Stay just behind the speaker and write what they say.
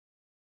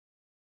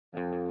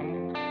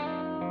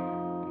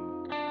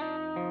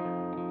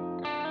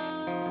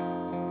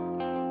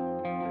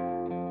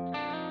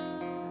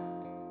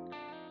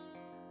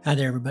Hi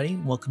there, everybody.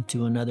 Welcome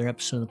to another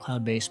episode of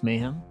Cloud-Based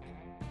Mayhem.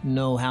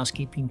 No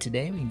housekeeping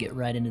today. We can get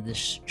right into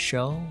this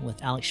show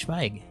with Alex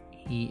Schweig.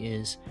 He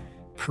is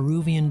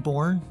Peruvian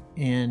born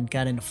and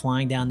got into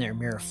flying down there at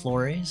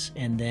Miraflores,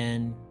 and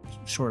then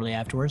shortly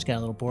afterwards got a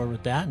little bored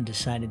with that and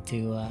decided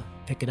to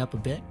pick it up a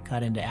bit.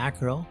 Got into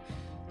acro,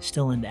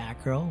 still into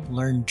acro,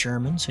 learned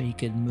German so he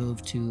could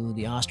move to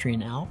the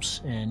Austrian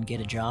Alps and get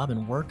a job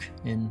and work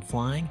in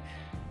flying,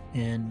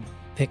 and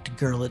picked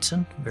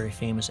Görlitzen, a very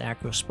famous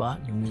acro spot,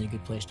 and a really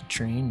good place to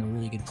train, a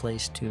really good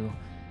place to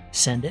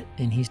send it,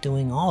 and he's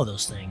doing all of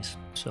those things.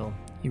 So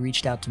he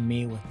reached out to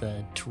me with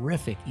a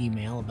terrific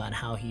email about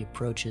how he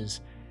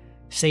approaches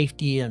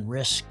safety and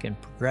risk and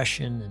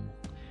progression and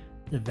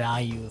the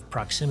value of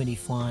proximity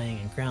flying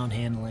and ground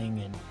handling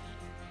and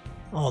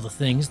all the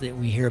things that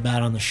we hear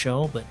about on the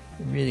show, but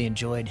really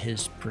enjoyed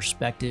his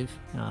perspective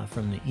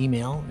from the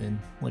email and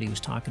what he was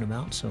talking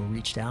about. So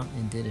reached out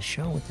and did a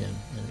show with him.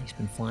 He's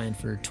been flying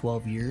for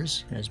 12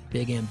 years, has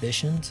big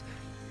ambitions.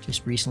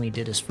 Just recently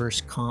did his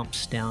first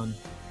comps down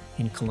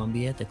in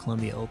Colombia at the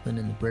Colombia Open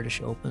and the British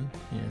Open,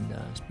 and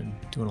has been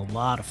doing a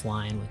lot of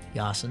flying with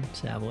Yasin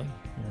Savoy,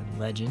 a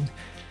legend,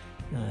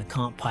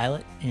 comp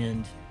pilot,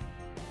 and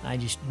I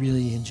just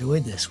really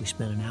enjoyed this. We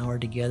spent an hour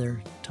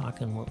together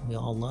talking what we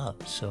all love.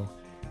 So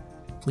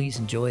please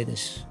enjoy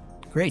this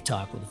great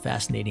talk with a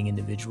fascinating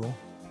individual,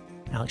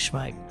 Alex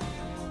Schweig.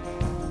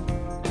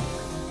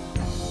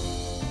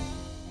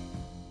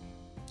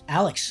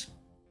 Alex,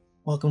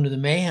 welcome to the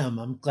Mayhem.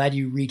 I'm glad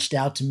you reached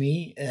out to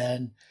me,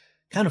 and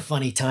kind of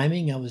funny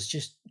timing. I was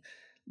just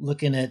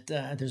looking at,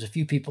 there's a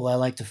few people I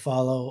like to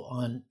follow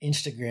on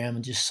Instagram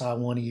and just saw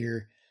one of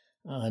your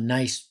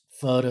nice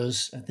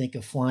photos, I think,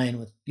 of flying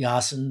with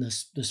Yasin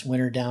this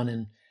winter down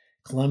in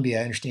Colombia.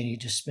 I understand you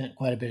just spent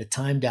quite a bit of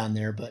time down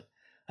there, but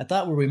I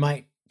thought where we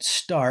might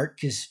start,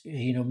 because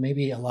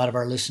maybe a lot of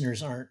our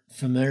listeners aren't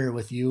familiar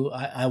with you.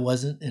 I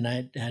wasn't, and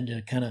I had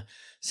to kind of,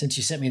 since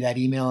you sent me that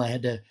email, I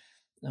had to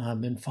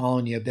been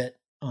following you a bit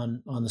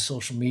on the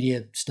social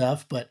media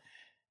stuff. But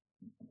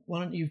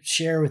why don't you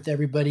share with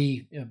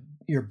everybody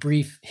your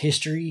brief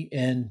history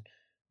and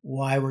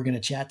why we're going to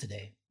chat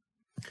today?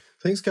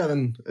 Thanks,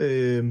 Kevin.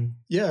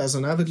 As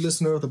an avid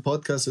listener of the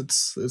podcast,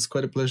 it's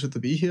quite a pleasure to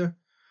be here.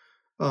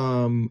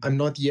 I'm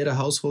not yet a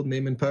household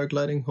name in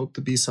paragliding. Hope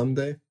to be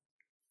someday.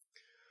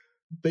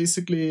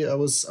 Basically, I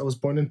was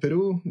born in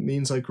Peru.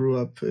 Means I grew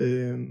up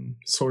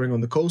soaring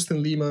on the coast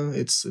in Lima.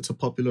 It's a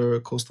popular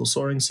coastal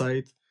soaring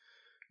site,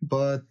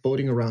 but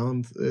boating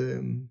around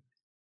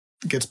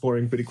gets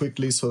boring pretty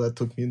quickly. So that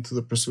took me into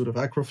the pursuit of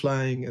acro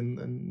flying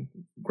and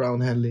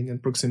ground handling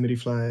and proximity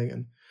flying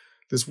and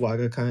this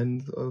WAGA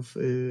kind of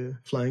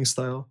flying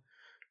style.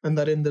 And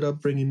that ended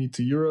up bringing me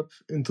to Europe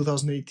in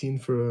 2018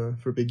 for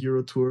a big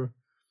Euro tour.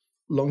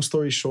 Long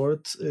story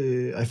short,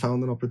 I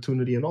found an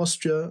opportunity in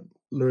Austria,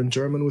 learned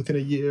German within a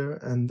year,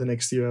 and the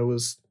next year I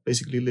was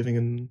basically living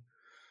in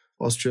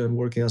Austria and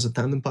working as a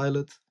tandem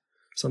pilot,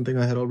 something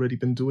I had already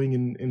been doing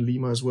in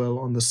Lima as well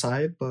on the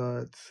side,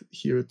 but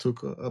here it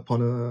took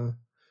upon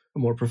a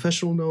more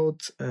professional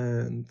note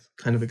and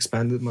kind of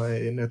expanded my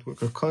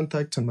network of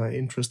contacts and my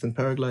interest in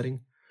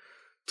paragliding,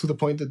 to the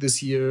point that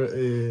this year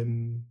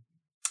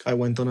I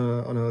went on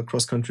a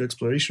cross-country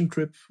exploration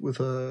trip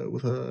with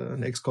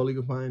an ex-colleague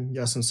of mine,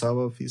 Yasin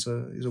Savov. He's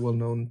a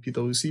well-known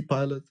PwC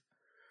pilot,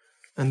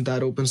 and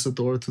that opens the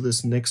door to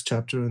this next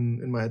chapter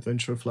in my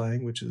adventure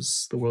flying, which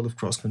is the world of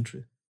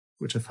cross-country,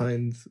 which I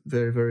find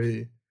very,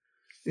 very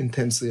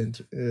intensely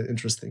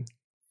interesting.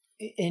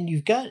 And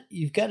you've got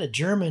a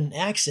German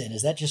accent.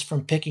 Is that just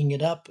from picking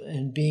it up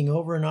and being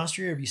over in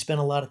Austria, or have you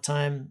spent a lot of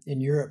time in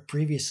Europe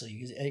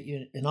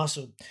previously? And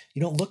also,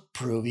 you don't look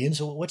Peruvian.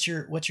 So what's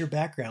your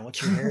background?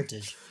 What's your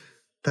heritage?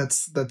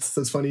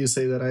 That's funny you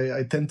say that.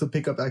 I tend to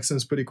pick up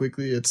accents pretty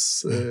quickly.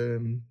 It's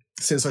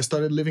since I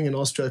started living in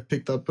Austria, I've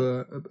picked up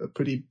a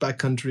pretty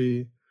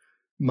backcountry,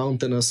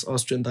 mountainous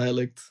Austrian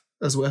dialect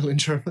as well in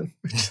German,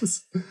 which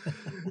is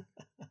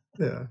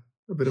a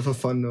bit of a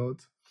fun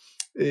note.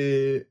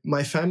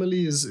 My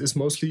family is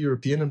mostly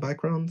European in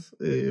background,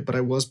 but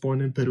I was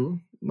born in Peru.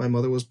 My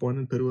mother was born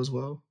in Peru as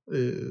well.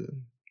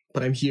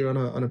 But I'm here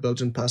on a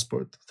Belgian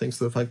passport, thanks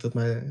to the fact that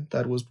my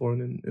dad was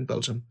born in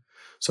Belgium.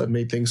 So it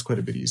made things quite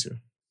a bit easier.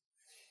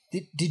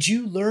 Did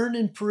you learn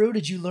in Peru?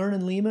 Did you learn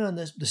in Lima and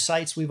the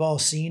sites we've all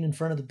seen in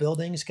front of the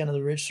buildings, kind of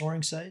the ridge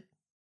soaring site?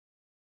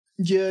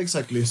 Yeah,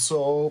 exactly.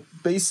 So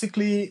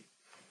basically,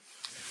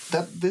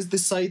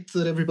 this site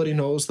that everybody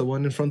knows, the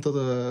one in front of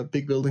the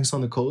big buildings on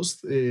the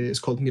coast, is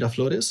called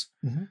Miraflores.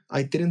 Mm-hmm.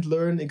 I didn't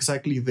learn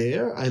exactly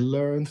there. I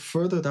learned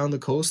further down the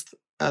coast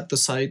at the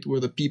site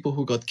where the people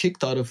who got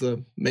kicked out of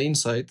the main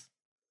site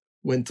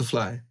went to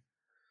fly.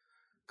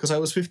 Because I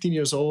was 15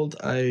 years old,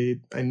 I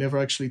never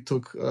actually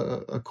took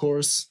a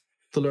course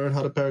to learn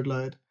how to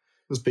paraglide.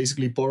 It was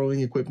basically borrowing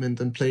equipment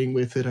and playing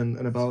with it, and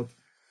about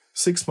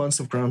 6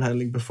 months of ground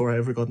handling before I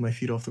ever got my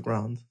feet off the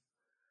ground.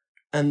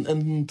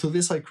 And to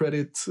this I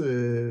credit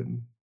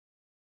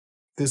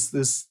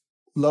this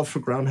love for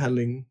ground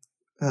handling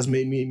has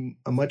made me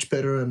a much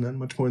better and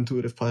much more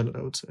intuitive pilot,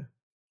 I would say.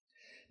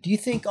 Do you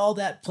think all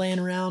that playing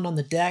around on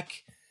the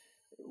deck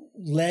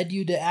led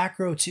you to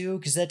acro too?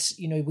 Because that's,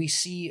 we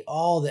see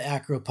all the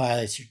acro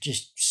pilots are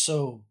just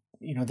so,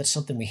 that's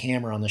something we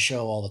hammer on the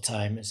show all the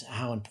time is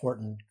how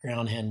important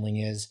ground handling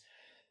is,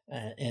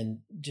 and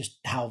just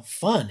how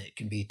fun it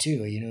can be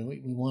too.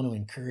 We want to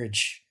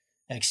encourage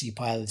XC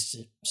pilots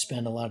to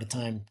spend a lot of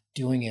time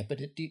doing it. But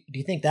do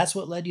you think that's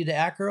what led you to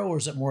acro, or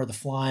is it more the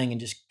flying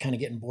and just kind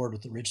of getting bored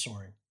with the ridge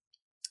soaring?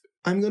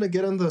 I'm going to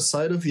get on the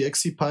side of the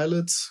XC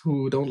pilots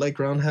who don't like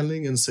ground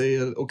handling and say,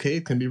 okay,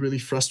 it can be really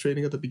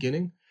frustrating at the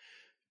beginning.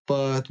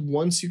 But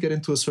once you get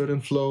into a certain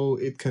flow,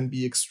 it can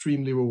be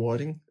extremely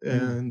rewarding.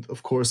 And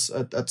of course,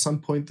 at some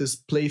point, this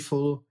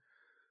playful,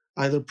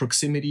 either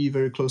proximity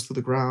very close to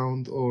the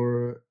ground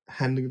or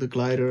handling the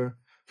glider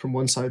from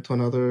one side to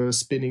another,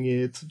 spinning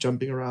it,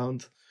 jumping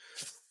around.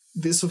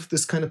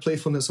 This kind of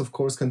playfulness, of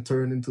course, can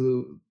turn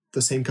into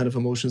the same kind of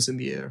emotions in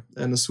the air.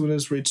 And as soon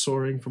as ridge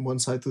soaring from one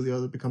side to the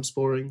other becomes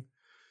boring,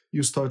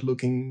 you start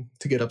looking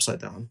to get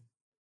upside down.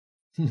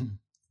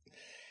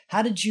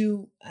 How did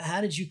you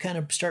kind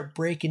of start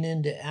breaking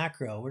into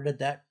acro? Where did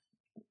that?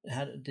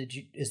 Are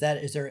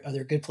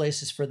there good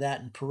places for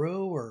that in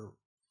Peru or?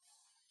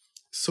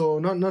 So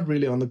not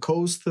really on the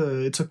coast.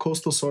 It's a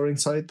coastal soaring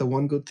site. The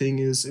one good thing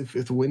is if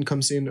the wind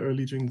comes in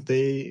early during the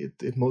day,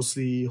 it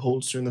mostly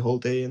holds during the whole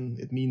day, and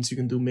it means you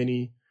can do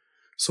many,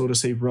 so to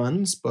say,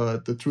 runs.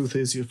 But the truth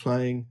is you're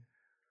flying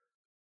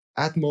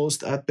at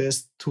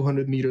best,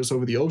 200 meters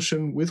over the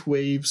ocean with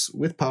waves,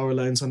 with power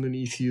lines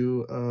underneath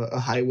you, a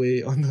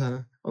highway on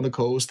the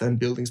coast, and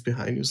buildings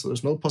behind you. So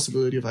there's no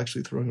possibility of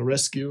actually throwing a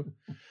rescue.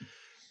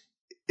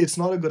 It's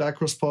not a good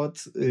acro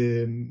spot,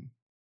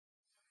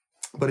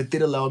 but it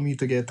did allow me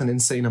to get an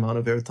insane amount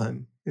of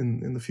airtime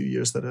in the few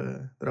years that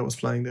I was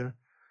flying there.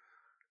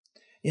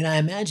 I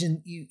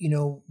imagine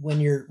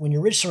when you're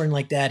ridge soaring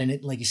like that, and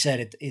it, like you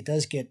said, it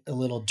does get a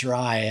little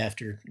dry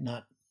after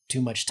not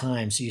too much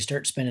time. So you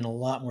start spending a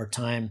lot more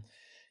time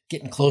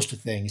getting close to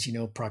things,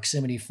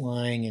 proximity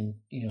flying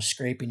and,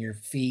 scraping your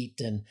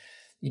feet and,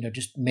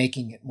 just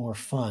making it more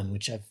fun,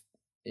 which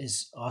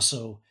is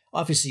also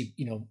obviously,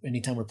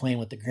 anytime we're playing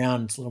with the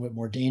ground, it's a little bit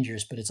more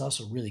dangerous, but it's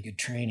also really good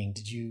training.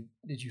 Did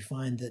you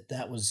find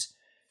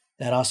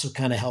that also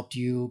kind of helped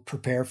you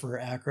prepare for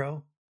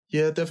acro?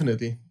 Yeah,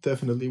 definitely.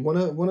 One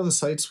of the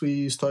sites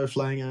we started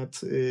flying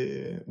at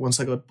once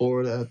I got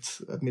bored at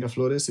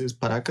Miraflores is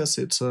Paracas.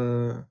 It's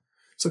a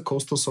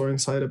coastal soaring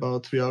site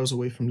about 3 hours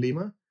away from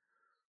Lima.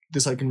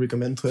 This I can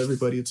recommend to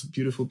everybody. It's a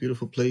beautiful,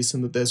 beautiful place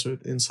in the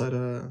desert inside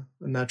a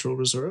natural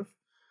reserve.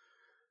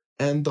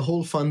 And the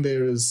whole fun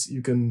there is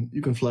you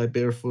can fly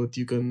barefoot,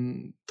 you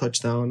can touch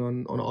down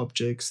on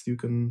objects, you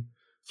can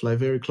fly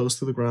very close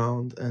to the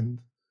ground. And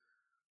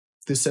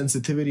this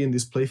sensitivity and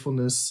this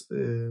playfulness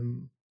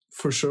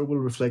for sure will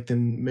reflect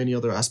in many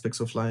other aspects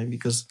of flying,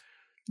 because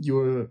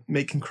you're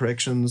making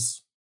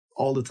corrections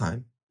all the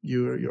time.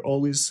 You're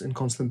always in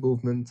constant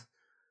movement.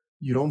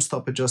 You don't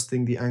stop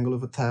adjusting the angle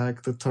of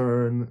attack, the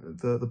turn,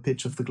 the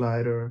pitch of the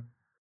glider,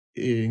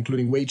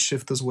 including weight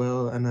shift as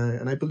well. And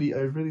I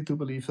really do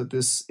believe that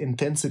this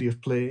intensity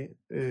of play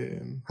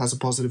has a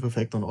positive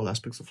effect on all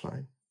aspects of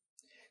flying.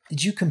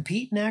 Did you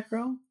compete in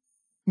acro?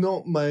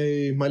 No,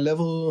 my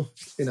level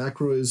in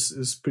acro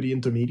is pretty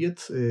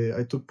intermediate.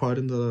 I took part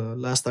in the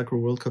last Acro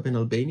World Cup in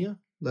Albania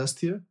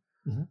last year.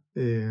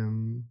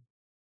 Mm-hmm.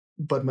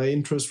 But my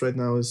interest right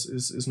now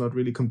is not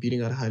really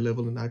competing at a high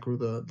level in acro.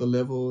 The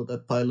level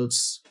that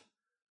pilots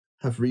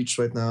have reached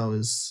right now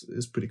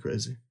is pretty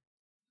crazy.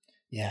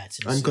 Yeah, it's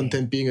insane. I'm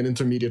content being an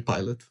intermediate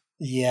pilot.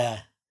 Yeah.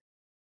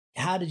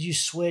 How did you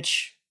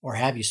switch, or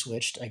have you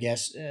switched, I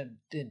guess?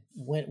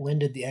 When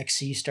did the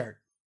XC start?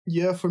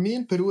 Yeah, for me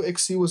in Peru,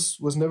 XC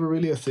was never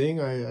really a thing.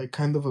 I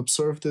kind of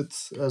observed it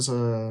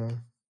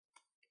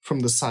from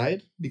the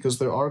side, because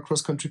there are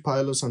cross-country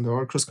pilots and there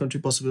are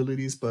cross-country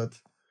possibilities, but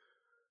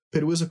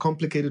Peru is a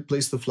complicated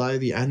place to fly.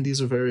 The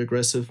Andes are very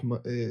aggressive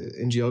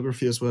in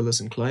geography as well as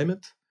in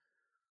climate.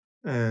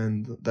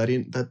 And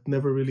that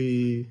never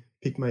really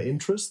piqued my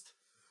interest.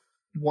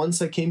 Once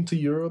I came to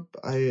Europe,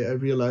 I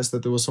realized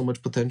that there was so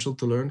much potential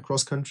to learn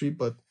cross-country.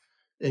 But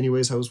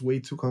anyways, I was way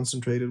too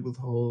concentrated with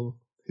the whole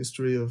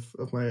history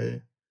of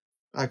my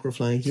acro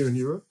flying here in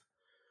Europe.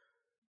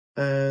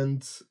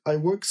 And I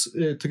worked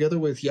together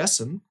with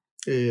Yassen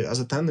as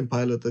a tandem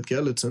pilot at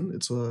Gerlitsen.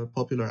 It's a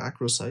popular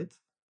acro site.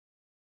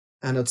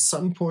 And at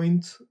some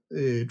point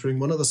during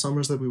one of the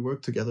summers that we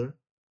worked together,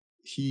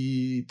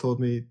 he told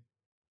me,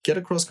 get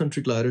a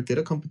cross-country glider, get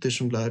a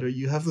competition glider.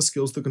 You have the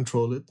skills to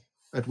control it.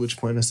 At which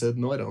point I said,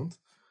 no, I don't.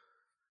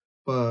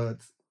 But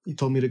he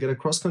told me to get a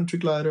cross-country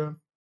glider,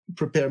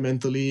 prepare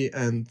mentally,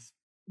 and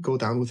go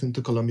down with him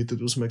to Colombia to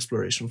do some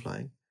exploration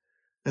flying.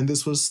 And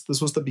this was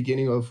the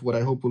beginning of what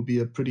I hope will be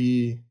a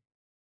pretty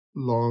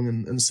long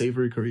and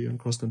savory career in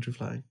cross-country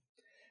flying.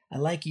 I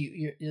like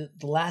you.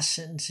 The last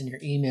sentence in your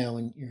email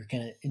when you're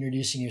kind of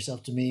introducing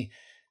yourself to me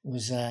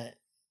was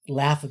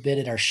laugh a bit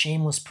at our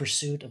shameless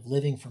pursuit of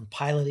living from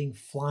piloting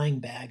flying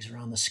bags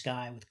around the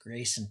sky with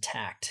grace and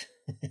tact.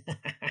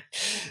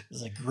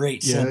 It's a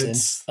great Yeah,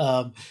 sentence.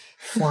 it's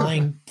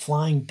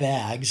Flying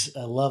bags.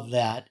 I love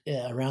that.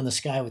 Around the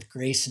sky with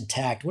grace and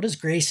tact. What does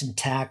grace and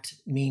tact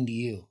mean to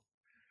you?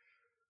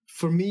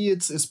 for me,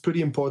 it's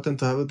pretty important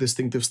to have a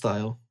distinctive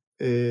style.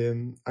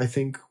 I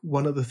think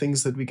one of the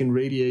things that we can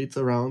radiate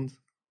around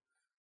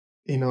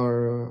in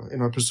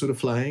our pursuit of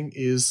flying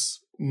is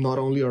not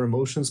only our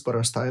emotions but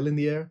our style in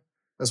the air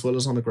as well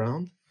as on the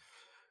ground.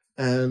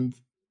 And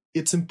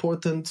it's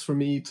important for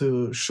me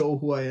to show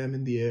who I am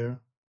in the air,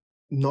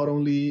 not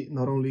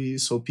only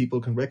so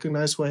people can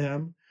recognize who I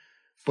am,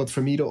 but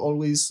for me to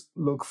always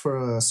look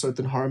for a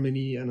certain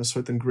harmony and a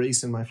certain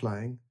grace in my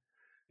flying.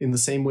 In the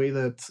same way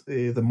that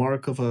the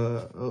mark of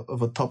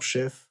a top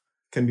chef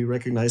can be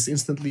recognized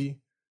instantly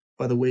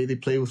by the way they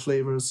play with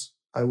flavors,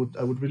 I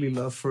would really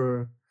love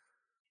for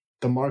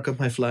the mark of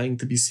my flying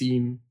to be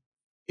seen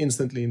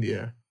instantly in the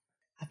air.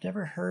 I've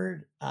never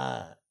heard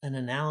an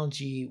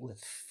analogy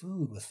with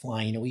food with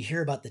flying. We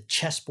hear about the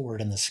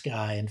chessboard in the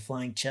sky and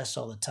flying chess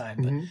all the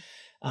time, but Hmm.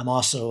 I'm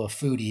also a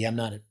foodie. I'm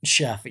not a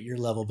chef at your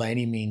level by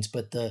any means,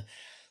 but the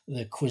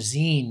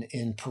cuisine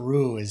in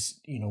Peru is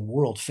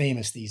world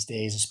famous these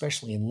days,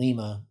 especially in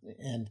Lima,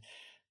 and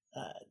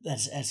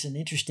that's an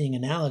interesting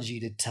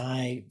analogy to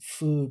tie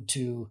food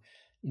to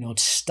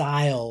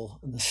style,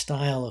 the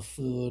style of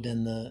food,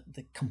 and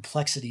the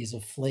complexities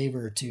of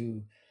flavor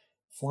to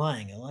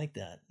flying. I like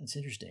that. That's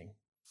interesting.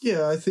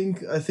 Yeah, I think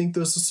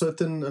there's a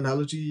certain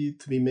analogy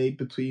to be made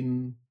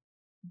between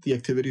the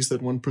activities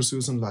that one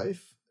pursues in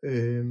life,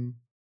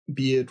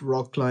 be it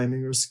rock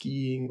climbing or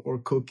skiing or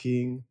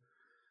cooking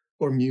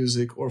or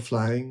music or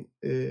flying.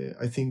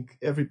 I think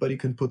everybody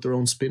can put their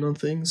own spin on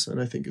things, and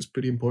I think it's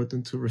pretty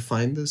important to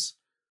refine this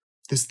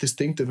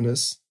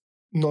distinctiveness.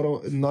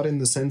 Not in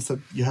the sense that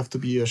you have to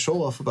be a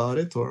show off about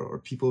it, or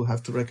people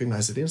have to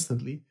recognize it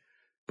instantly,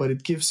 but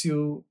it gives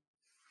you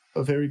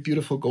a very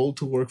beautiful goal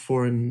to work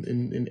for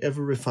in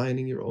ever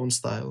refining your own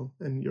style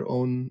and your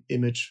own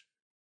image,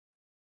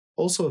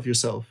 also of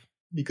yourself.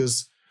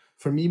 Because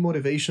for me,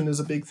 motivation is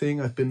a big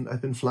thing. I've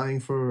been flying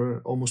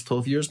for almost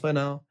 12 years by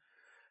now,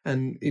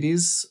 and it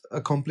is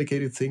a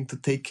complicated thing to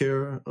take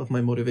care of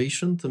my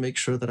motivation, to make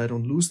sure that I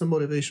don't lose the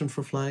motivation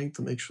for flying,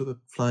 to make sure that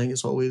flying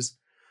is always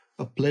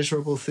a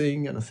pleasurable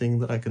thing and a thing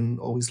that I can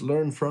always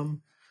learn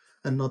from,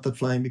 and not that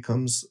flying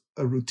becomes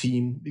a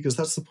routine, because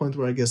that's the point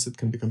where I guess it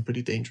can become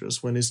pretty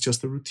dangerous when it's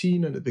just a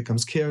routine and it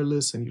becomes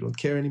careless and you don't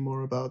care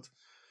anymore about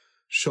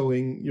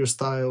showing your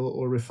style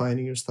or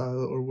refining your style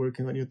or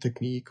working on your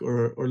technique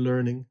or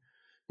learning.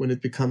 When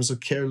it becomes a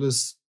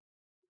careless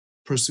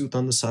pursuit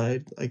on the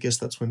side, I guess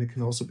that's when it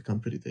can also become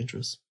pretty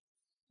dangerous.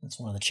 That's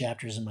one of the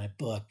chapters in my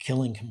book,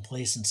 Killing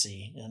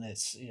Complacency, and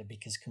it's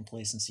because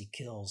complacency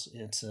kills.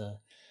 It's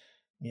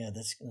yeah,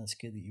 that's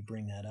good that you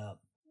bring that up.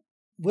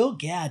 Will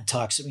Gadd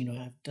talks.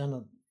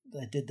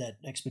 I did that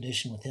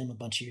expedition with him a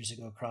bunch of years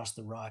ago across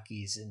the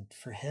Rockies, and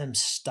for him,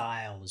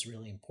 style is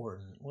really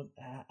important.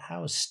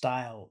 How is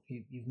style?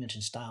 You've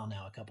mentioned style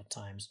now a couple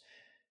times.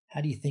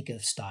 How do you think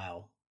of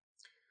style?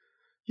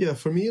 Yeah,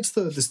 for me, it's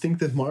the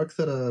distinctive mark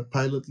that a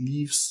pilot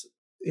leaves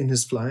in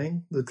his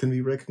flying that can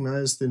be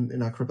recognized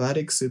in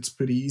acrobatics. It's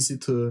pretty easy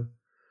to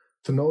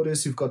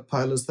notice. You've got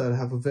pilots that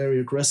have a very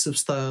aggressive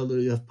style, or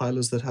you have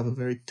pilots that have a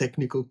very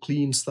technical,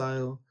 clean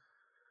style.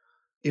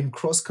 In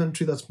cross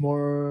country, that's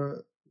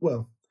more,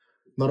 well,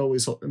 not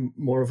always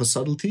more of a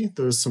subtlety.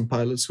 There's some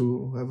pilots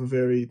who have a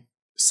very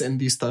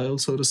sendy style,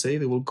 so to say.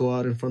 They will go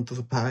out in front of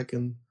the pack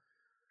and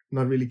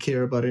not really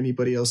care about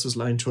anybody else's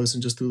line choice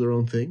and just do their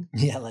own thing.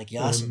 Yeah, like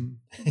Yasin.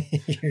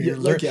 Yeah,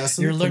 like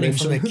Yasin, You're learning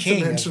from the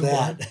king of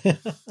one.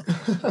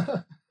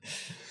 that.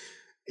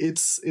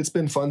 It's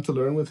been fun to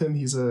learn with him.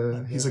 He's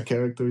a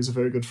character. He's a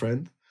very good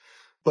friend,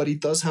 but he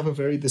does have a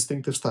very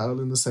distinctive style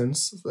in the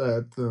sense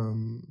that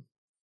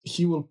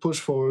he will push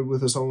forward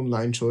with his own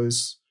line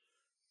choice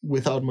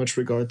without much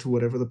regard to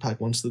whatever the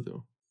pack wants to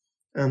do.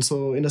 And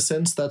so, in a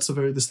sense, that's a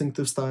very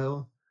distinctive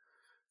style.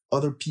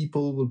 Other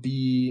people will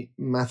be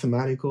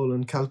mathematical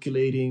and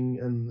calculating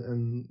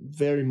and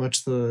very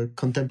much the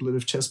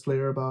contemplative chess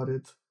player about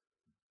it.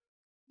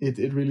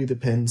 It really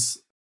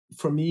depends.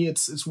 For me,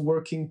 it's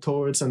working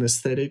towards an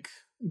aesthetic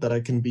that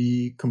I can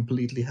be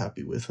completely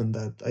happy with and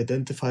that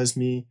identifies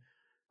me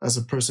as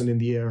a person in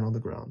the air and on the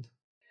ground.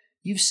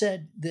 You've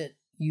said that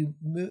you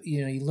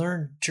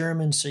learned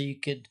German so you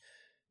could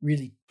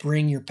really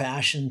bring your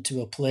passion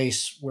to a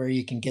place where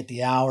you can get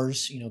the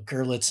hours.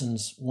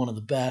 Gerlitzen's one of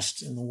the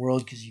best in the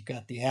world because you've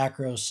got the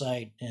acro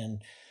site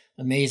and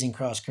amazing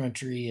cross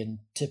country and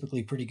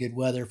typically pretty good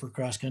weather for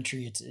cross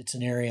country. It's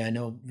an area I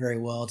know very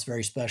well. It's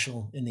very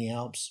special in the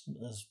Alps,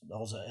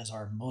 as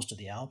are most of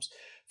the Alps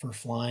for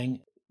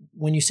flying.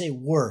 When you say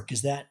work,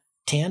 is that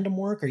tandem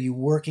work? Are you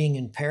working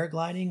in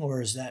paragliding,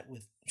 or is that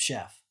with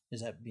chef?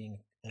 Is that being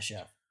a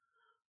chef?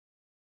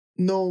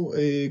 No,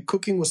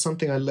 cooking was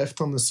something I left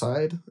on the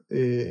side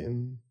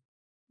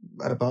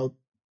at about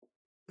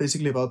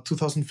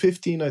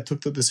 2015. I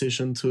took the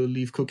decision to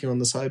leave cooking on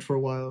the side for a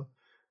while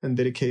and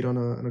dedicate on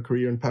a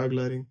career in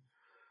paragliding.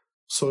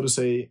 So to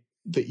say,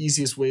 the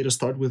easiest way to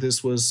start with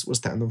this was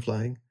tandem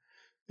flying.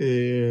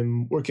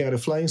 Working at a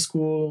flying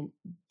school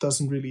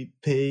doesn't really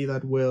pay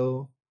that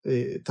well.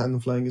 Tandem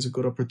flying is a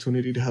good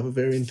opportunity to have a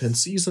very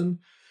intense season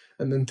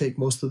and then take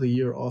most of the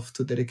year off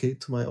to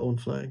dedicate to my own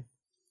flying.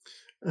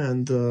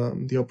 And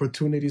the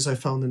opportunities I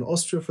found in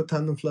Austria for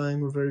tandem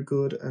flying were very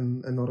good.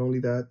 And not only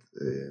that,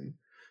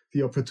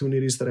 the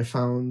opportunities that I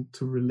found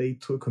to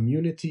relate to a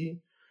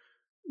community.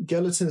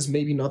 Gerlitsen is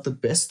maybe not the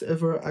best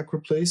ever acro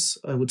place.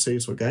 I would say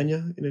it's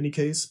Organya in any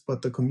case,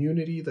 but the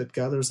community that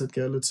gathers at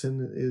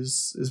Gerlitsen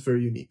is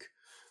very unique.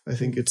 I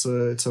think it's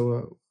a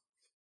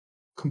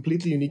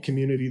completely unique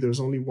community. There's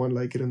only one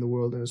like it in the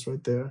world, and it's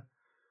right there.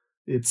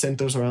 It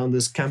centers around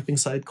this camping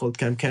site called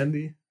Camp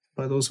Candy,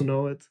 by those who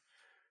know it.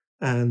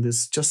 And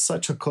it's just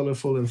such a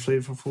colorful and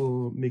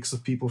flavorful mix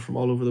of people from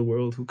all over the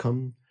world who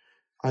come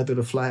either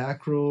to fly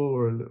acro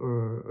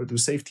or do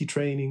safety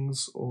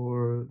trainings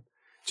or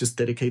just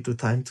dedicate the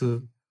time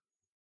to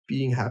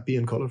being happy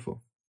and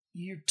colorful.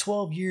 You're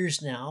 12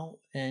 years now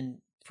and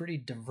pretty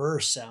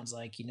diverse, sounds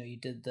like. You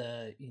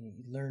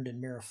learned in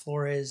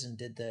Miraflores and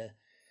did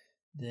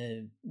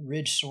the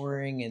ridge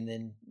soaring and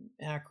then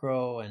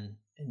acro and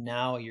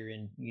now you're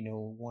in,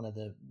 one of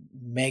the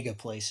mega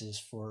places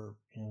for,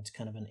 it's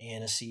kind of an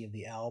Annecy of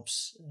the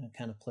Alps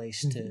kind of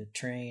place to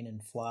train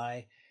and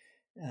fly.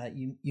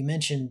 You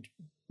mentioned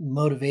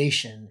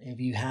motivation. Have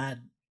you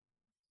had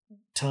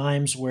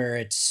times where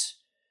it's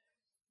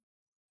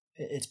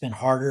been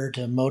harder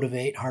to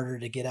motivate, harder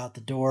to get out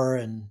the door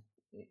and,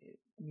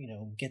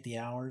 get the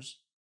hours?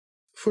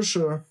 For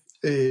sure.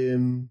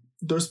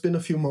 There's been a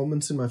few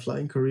moments in my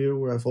flying career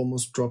where I've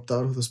almost dropped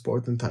out of the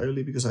sport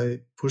entirely because I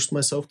pushed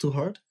myself too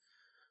hard.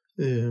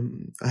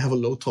 I have a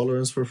low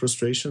tolerance for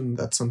frustration.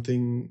 That's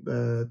something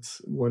that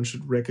one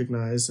should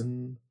recognize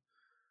and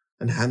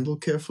handle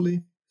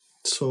carefully.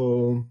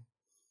 So,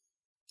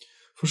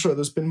 for sure,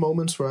 there's been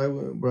moments where I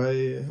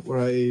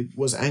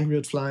was angry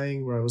at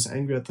flying, where I was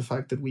angry at the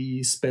fact that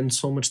we spend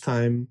so much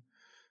time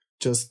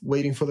just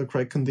waiting for the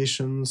correct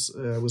conditions.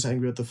 I was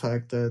angry at the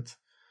fact that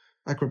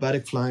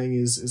acrobatic flying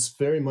is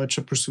very much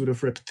a pursuit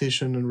of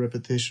repetition and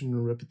repetition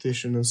and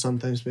repetition, and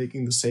sometimes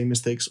making the same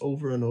mistakes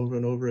over and over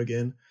and over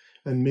again,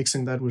 and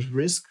mixing that with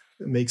risk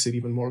makes it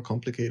even more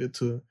complicated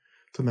to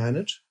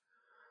manage.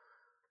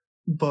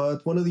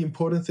 But one of the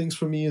important things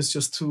for me is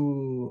just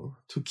to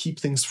keep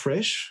things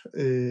fresh,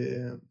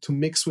 to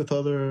mix with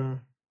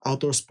other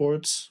outdoor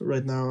sports.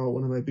 Right now,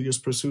 one of my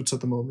biggest pursuits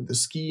at the moment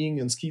is skiing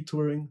and ski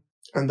touring.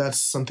 And that's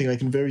something I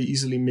can very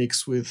easily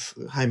mix with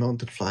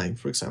high-mountain flying,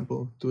 for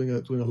example, doing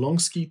a long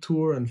ski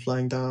tour and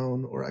flying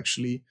down, or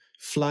actually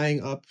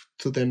flying up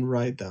to then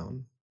ride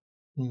down.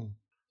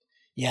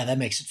 Yeah, that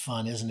makes it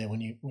fun, isn't it?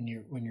 When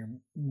you're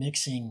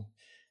mixing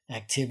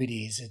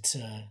activities, it's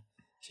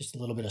just a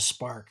little bit of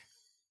spark.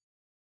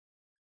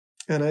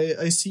 And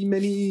I see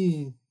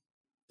many,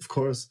 of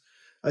course,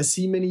 I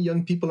see many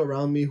young people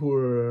around me who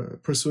are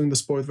pursuing the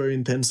sport very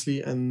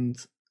intensely, and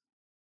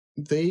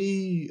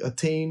they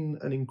attain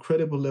an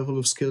incredible level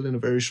of skill in a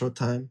very short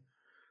time.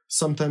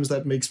 Sometimes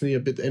that makes me a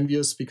bit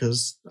envious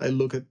because I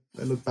look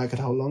back at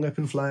how long I've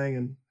been flying,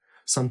 and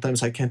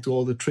sometimes I can't do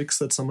all the tricks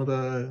that some of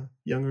the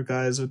younger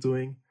guys are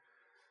doing.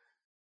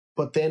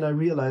 But then I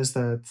realized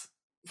that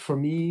for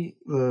me,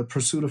 the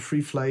pursuit of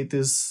free flight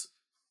is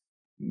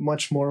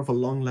much more of a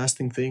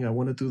long-lasting thing. I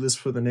want to do this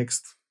for the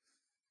next,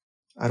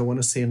 I don't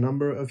want to say a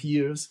number of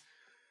years.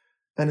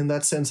 And in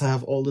that sense, I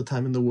have all the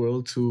time in the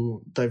world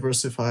to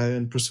diversify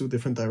and pursue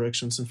different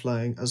directions in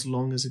flying, as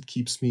long as it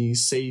keeps me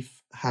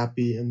safe,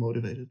 happy, and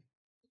motivated.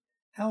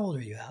 How old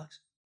are you,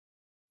 Alex?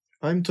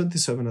 I'm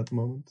 27 at the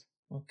moment.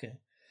 Okay.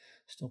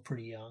 Still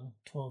pretty young.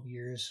 12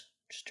 years.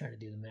 Just trying to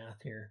do the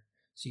math here.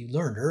 So you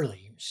learned early.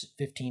 You were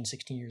 15,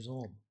 16 years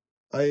old.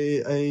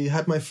 I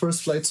had my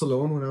first flights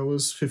alone when I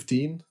was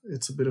 15.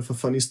 It's a bit of a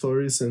funny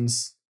story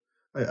since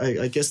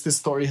I guess this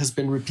story has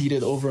been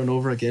repeated over and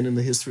over again in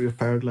the history of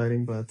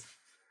paragliding, but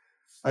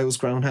I was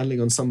ground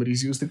handling on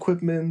somebody's used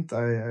equipment.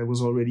 I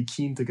was already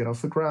keen to get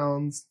off the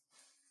ground.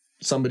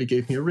 Somebody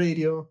gave me a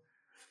radio,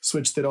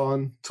 switched it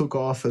on, took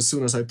off. As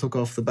soon as I took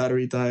off, the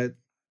battery died,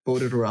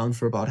 boated around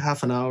for about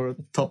half an hour,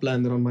 top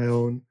landed on my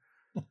own.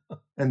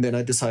 And then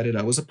I decided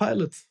I was a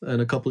pilot.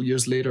 And a couple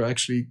years later, I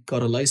actually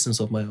got a license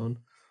of my own.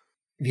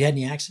 Have you had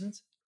any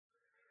accidents?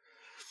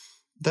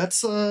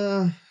 That's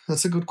a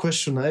good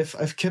question.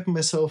 I've kept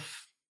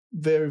myself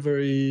very,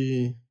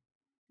 very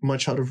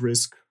much out of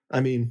risk. I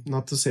mean,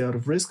 not to say out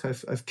of risk.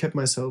 I've kept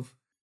myself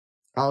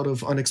out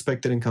of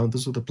unexpected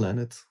encounters with the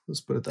planet.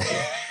 Let's put it that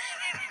way.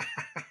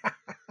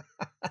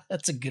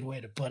 That's a good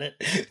way to put it.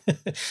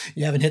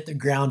 You haven't hit the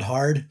ground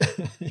hard.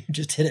 You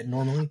just hit it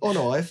normally. Oh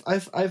no,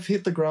 I've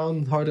hit the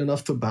ground hard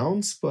enough to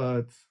bounce,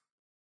 but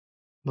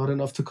not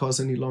enough to cause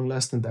any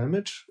long-lasting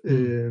damage.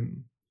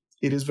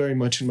 It is very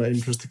much in my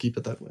interest to keep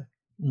it that way.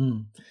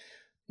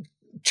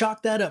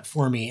 Chalk that up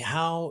for me.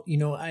 How,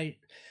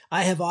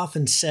 I have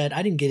often said,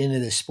 I didn't get into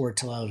this sport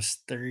till I was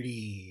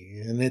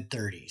 30, mid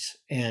 30s.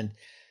 And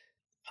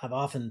I've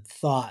often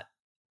thought,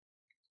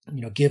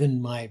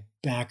 given my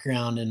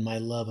background and my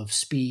love of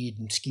speed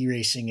and ski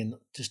racing and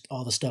just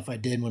all the stuff I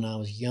did when I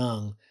was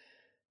young,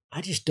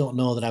 I just don't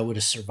know that I would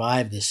have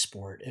survived this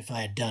sport if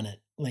I had done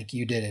it like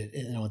you did it,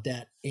 at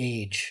that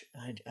age.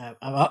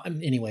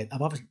 Anyway,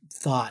 I've always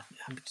thought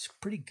it's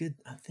pretty good.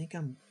 I think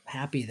I'm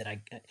happy that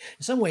in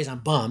some ways I'm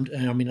bummed.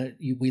 And I mean,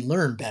 we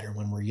learn better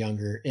when we're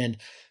younger. And,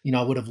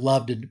 I would have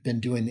loved to have been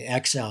doing the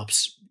X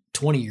Alps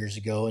 20 years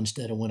ago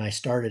instead of when I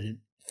started at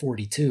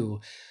 42,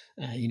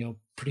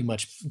 pretty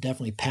much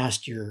definitely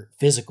past your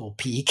physical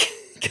peak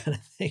kind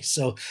of thing.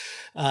 So,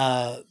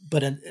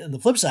 but on the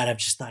flip side, I've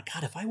just thought,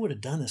 God, if I would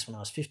have done this when I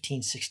was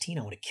 15, 16,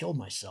 I would have killed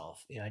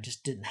myself. I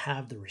just didn't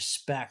have the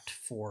respect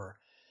for,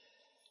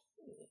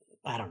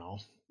 I don't know,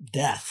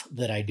 death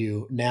that I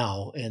do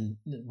now and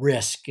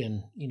risk.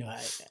 And,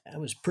 I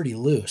was pretty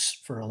loose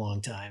for a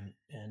long time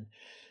and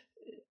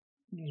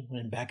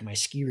went back in my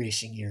ski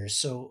racing years.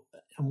 So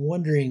I'm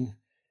wondering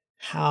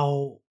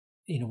how,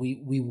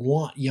 we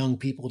want young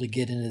people to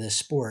get into this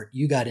sport.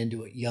 You got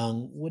into it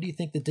young. What do you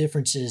think the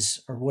difference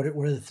is, or what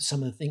are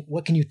some of the things?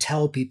 What can you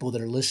tell people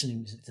that are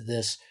listening to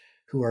this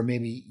who are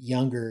maybe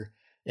younger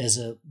as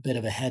a bit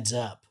of a heads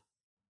up?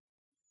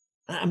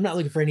 I'm not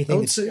looking for anything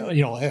that's,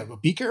 hey,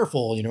 be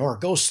careful, or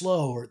go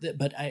slow,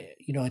 but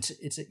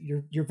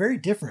you're very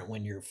different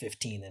when you're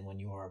 15 than when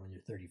you are when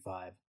you're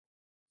 35.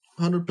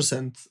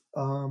 100%.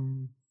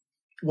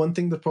 One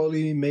thing that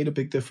probably made a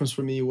big difference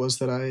for me was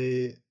that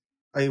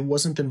I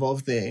wasn't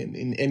involved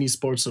in any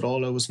sports at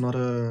all. I was not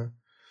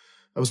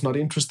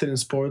interested in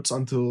sports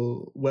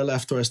until well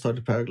after I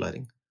started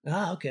paragliding.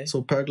 Okay.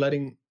 So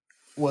paragliding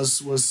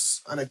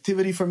was an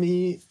activity for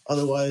me.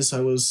 Otherwise,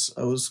 I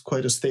was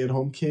quite a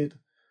stay-at-home kid.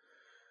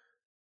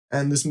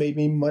 And this made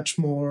me much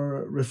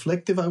more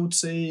reflective, I would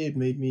say. It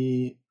made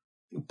me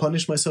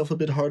punish myself a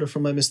bit harder for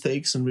my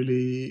mistakes and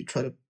really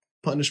try to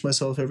punish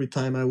myself every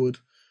time I would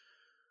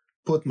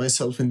put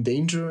myself in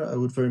danger. I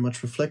would very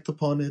much reflect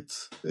upon it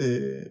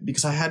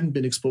because I hadn't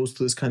been exposed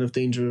to this kind of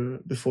danger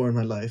before in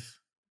my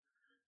life.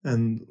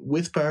 And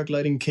with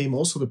paragliding came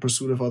also the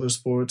pursuit of other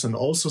sports and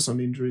also some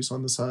injuries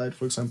on the side.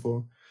 For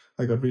example,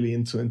 I got really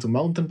into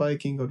mountain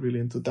biking, got really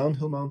into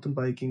downhill mountain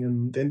biking,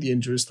 and then the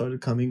injuries started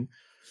coming.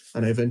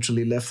 And I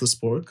eventually left the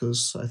sport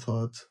because I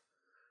thought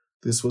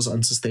this was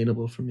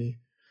unsustainable for me.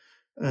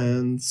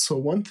 And so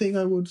one thing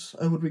I would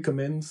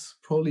recommend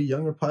probably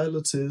younger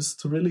pilots is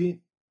to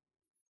really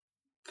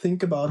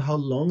think about how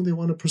long they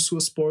want to pursue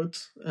a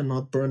sport and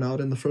not burn out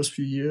in the first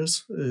few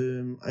years.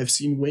 I've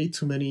seen way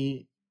too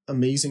many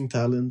amazing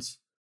talents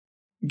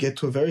get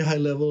to a very high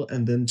level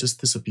and then just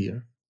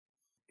disappear.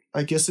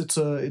 I guess it's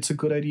a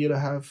good idea to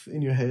have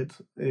in your head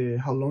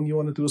how long you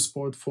want to do a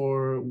sport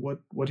for,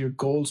 what your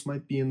goals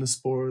might be in the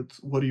sport,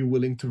 what are you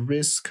willing to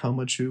risk, how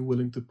much you're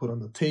willing to put on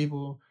the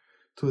table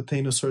to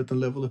attain a certain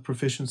level of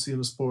proficiency in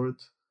the sport.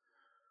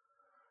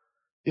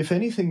 If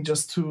anything,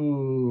 just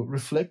to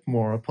reflect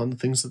more upon the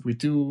things that we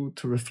do,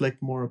 to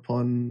reflect more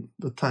upon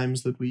the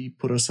times that we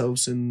put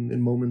ourselves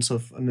in moments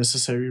of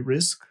unnecessary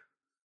risk,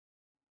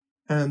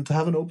 and to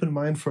have an open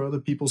mind for other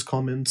people's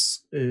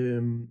comments.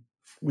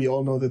 We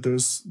all know that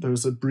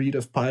there's a breed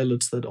of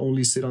pilots that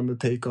only sit on the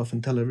takeoff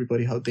and tell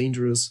everybody how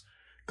dangerous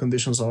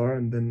conditions are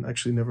and then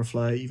actually never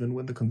fly, even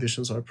when the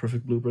conditions are a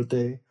perfect bluebird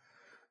day.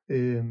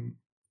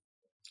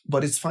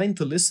 But it's fine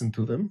to listen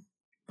to them.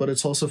 But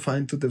it's also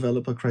fine to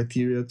develop a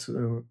criteria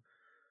to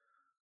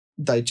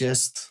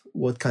digest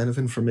what kind of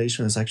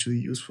information is actually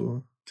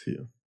useful to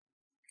you.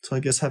 So I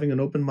guess having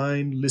an open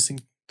mind,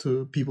 listening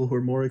to people who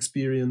are more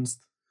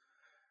experienced,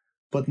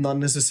 but not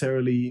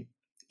necessarily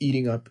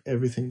eating up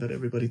everything that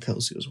everybody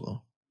tells you as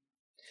well.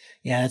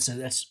 Yeah,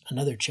 that's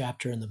another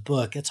chapter in the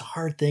book. It's a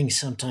hard thing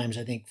sometimes,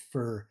 I think,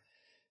 for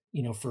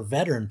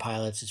veteran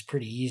pilots. It's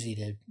pretty easy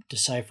to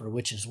decipher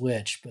which is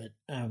which, but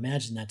I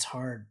imagine that's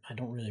hard. I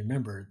don't really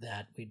remember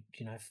that.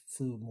 I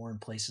flew more in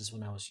places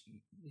when I was,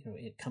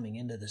 coming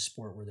into the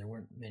sport where there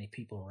weren't many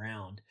people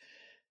around.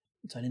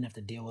 So I didn't have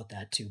to deal with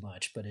that too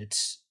much, but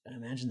I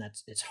imagine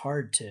it's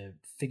hard to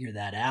figure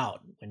that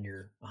out when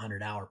you're a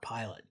 100-hour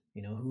pilot.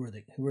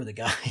 Who are the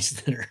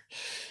guys that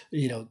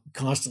are,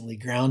 constantly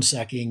ground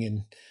sucking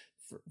and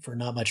for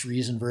not much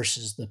reason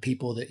versus the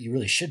people that you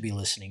really should be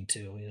listening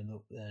to.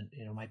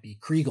 That might be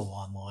Kriegel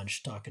on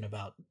launch talking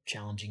about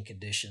challenging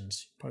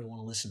conditions. You probably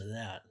want to listen to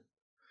that.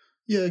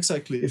 Yeah,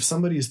 exactly. If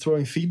somebody is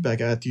throwing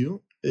feedback at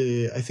you,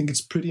 I think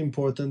it's pretty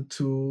important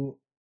to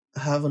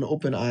have an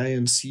open eye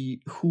and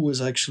see who is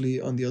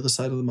actually on the other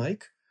side of the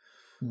mic.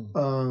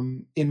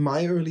 In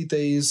my early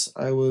days,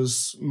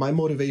 my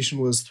motivation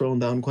was thrown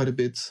down quite a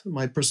bit.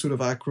 My pursuit of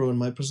acro and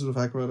my pursuit of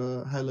acro at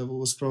a high level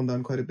was thrown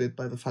down quite a bit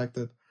by the fact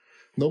that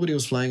nobody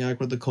was flying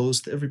acro at the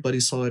coast. Everybody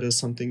saw it as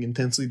something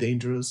intensely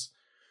dangerous.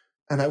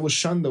 And I was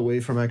shunned away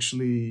from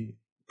actually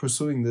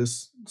pursuing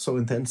this so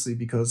intensely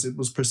because it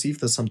was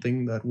perceived as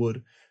something that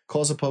would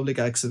cause a public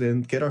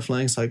accident, get our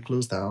flying site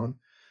closed down.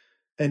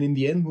 And in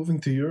the end, moving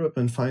to Europe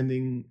and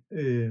finding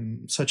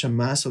such a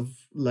mass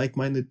of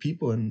like-minded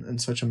people and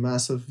such a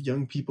mass of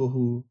young people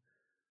who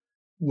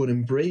would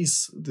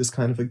embrace this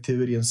kind of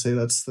activity and say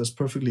that's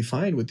perfectly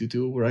fine what you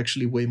do. We're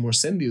actually way more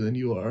sendy than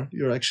you are.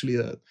 You're actually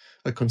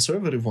a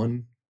conservative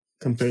one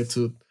compared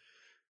to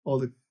all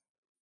the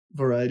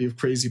variety of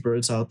crazy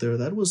birds out there.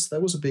 That was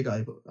a big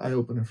eye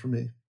opener for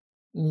me.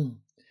 Mm.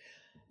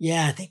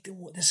 Yeah, I think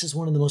this is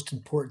one of the most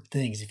important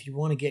things. If you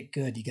want to get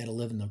good, you got to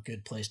live in a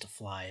good place to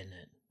fly, isn't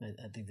it?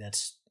 I think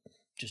that's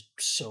just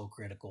so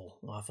critical,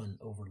 often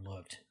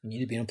overlooked. You need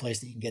to be in a place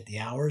that you can get the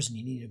hours, and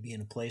you need to be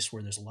in a place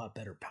where there's a lot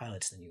better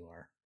pilots than you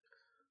are.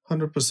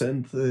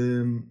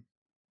 100%.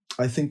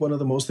 I think one of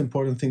the most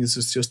important things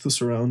is just to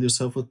surround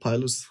yourself with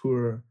pilots who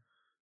are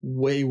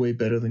way, way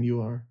better than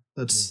you are.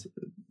 That's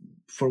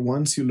for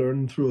once you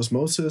learn through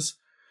osmosis.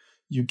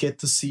 You get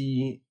to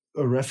see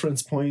a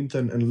reference point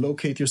and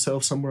locate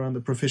yourself somewhere on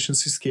the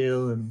proficiency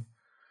scale and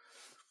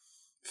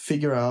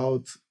figure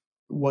out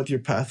what your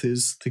path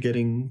is to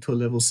getting to a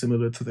level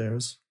similar to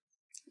theirs.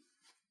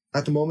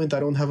 At the moment, I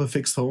don't have a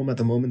fixed home. At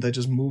the moment, I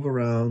just move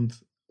around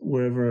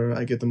wherever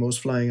I get the most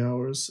flying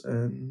hours.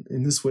 And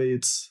in this way,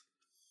 it's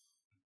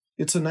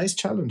a nice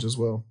challenge as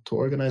well to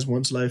organize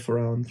one's life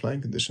around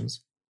flying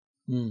conditions.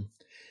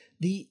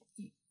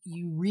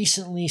 You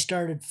recently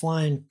started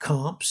flying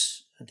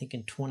comps. I think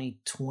in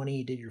 2020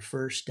 you did your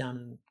first down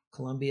in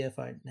Colombia, if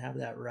I have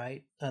that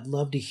right. I'd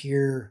love to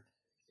hear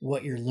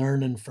what you're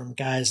learning from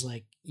guys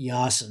like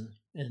Yasin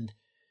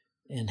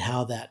and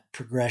how that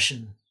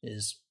progression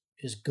is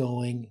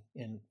going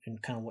and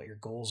kind of what your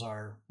goals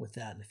are with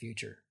that in the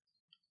future.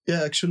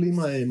 Yeah, actually,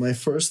 my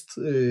first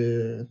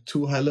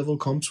two high-level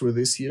comps were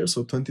this year,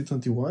 so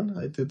 2021.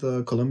 I did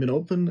the Colombian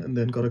Open and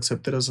then got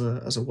accepted as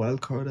a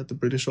wild card at the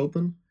British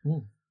Open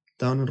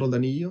down in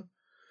Roldanillo.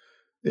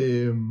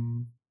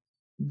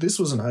 This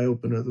was an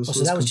eye-opener.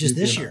 So that was just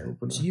this year?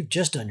 So you've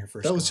just done your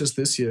first That was just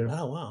this year.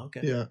 Oh, wow,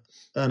 okay. Yeah,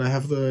 and I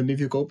have the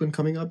Nivik Open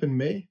coming up in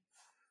May,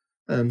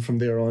 and from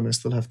there on, I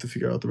still have to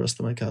figure out the rest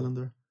of my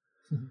calendar.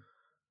 Mm-hmm.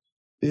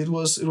 It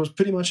was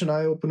pretty much an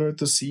eye-opener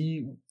to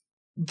see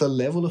the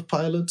level of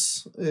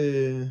pilots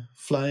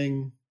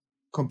flying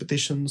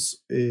competitions,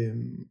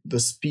 the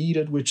speed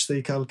at which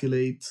they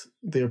calculate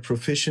their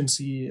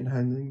proficiency in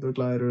handling their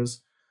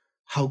gliders,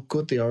 how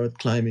good they are at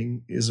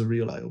climbing is a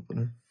real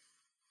eye-opener.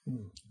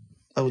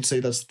 I would say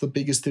that's the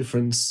biggest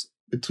difference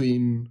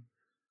between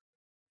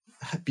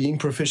being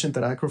proficient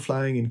at acro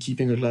flying and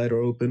keeping a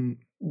glider open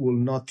will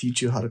not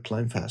teach you how to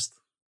climb fast.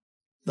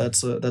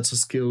 That's a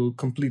skill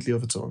completely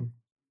of its own.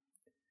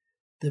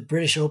 The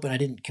British Open, I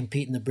didn't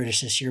compete in the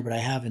British this year, but I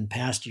have in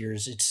past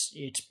years.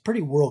 It's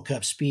pretty World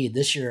Cup speed.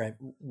 This year I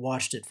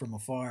watched it from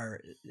afar.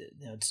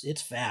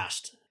 It's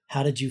fast.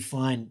 How did you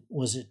find,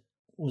 was it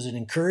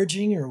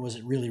encouraging or was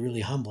it really,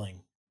 really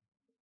humbling?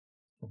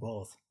 Or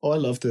both? Oh, I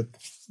loved it.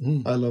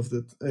 I loved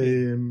it.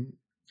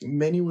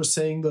 Many were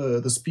saying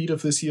the speed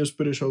of this year's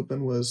British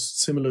Open was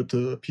similar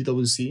to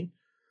PwC,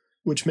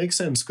 which makes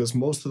sense because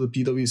most of the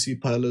PwC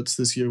pilots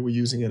this year were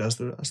using it as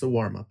the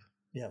warm-up.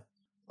 Yeah.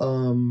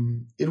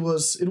 It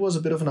was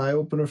a bit of an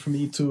eye-opener for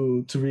me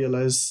to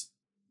realize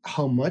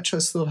how much I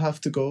still have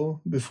to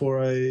go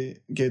before I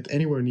get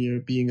anywhere near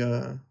being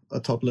a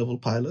top-level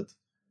pilot.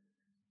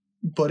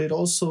 But it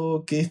also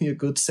gave me a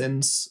good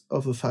sense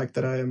of the fact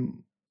that I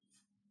am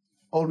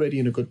already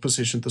in a good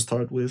position to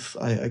start with.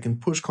 I can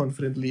push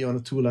confidently on a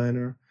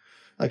two-liner.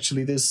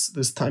 Actually,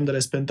 this time that I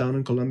spent down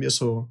in Colombia,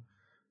 so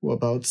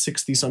about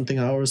 60-something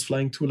hours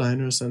flying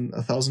two-liners and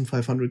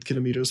 1,500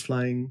 kilometers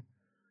flying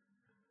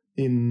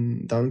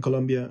down in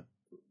Colombia,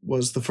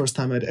 was the first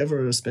time I'd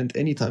ever spent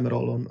any time at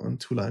all on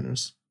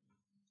two-liners.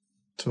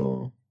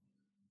 So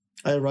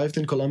I arrived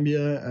in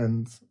Colombia,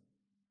 and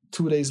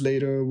 2 days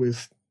later,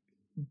 with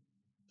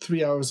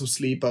 3 hours of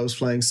sleep, I was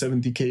flying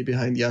 70K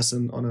behind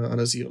Yasin on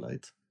a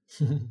zeolite.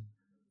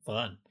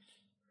 Fun.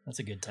 That's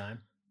a good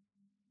time.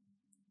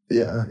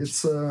 Yeah,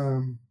 it's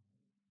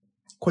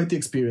quite the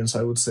experience,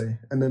 I would say.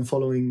 And then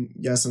following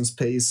Yasin's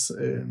pace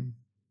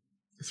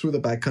through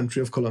the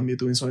backcountry of Colombia,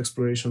 doing some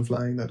exploration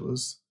flying, that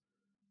was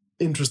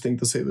interesting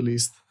to say the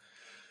least.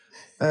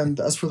 And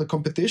as for the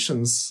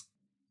competitions,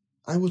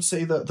 I would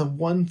say that the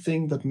one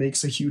thing that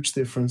makes a huge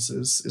difference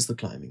is the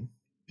climbing.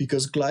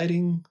 Because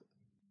gliding,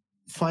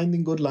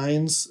 finding good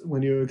lines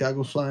when you're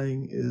gaggle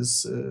flying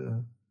is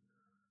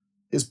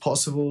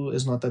possible,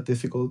 is not that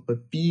difficult,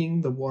 but being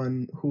the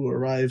one who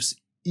arrives,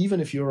 even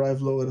if you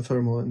arrive low at a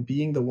thermal, and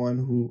being the one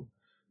who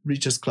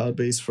reaches cloud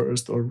base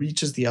first or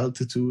reaches the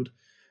altitude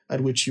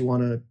at which you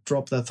want to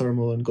drop that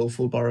thermal and go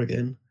full bar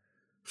again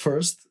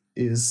first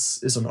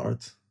is an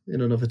art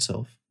in and of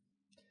itself.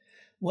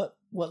 What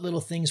little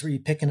things were you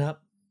picking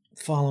up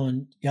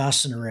following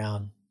Yasin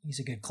around? He's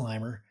a good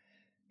climber.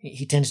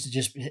 He tends to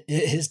just,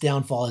 his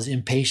downfall is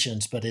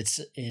impatience, but it's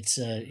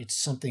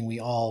something we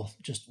all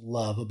just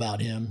love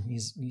about him.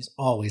 He's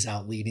always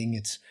out leading.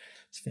 It's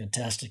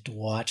fantastic to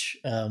watch.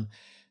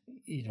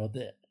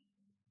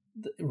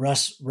 The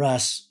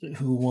Russ,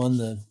 who won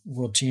the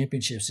world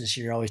championships this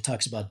year, always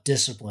talks about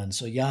discipline.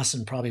 So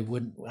Yasin probably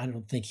wouldn't, I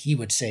don't think he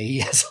would say he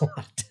has a lot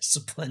of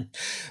discipline,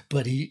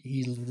 but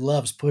he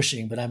loves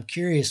pushing. But I'm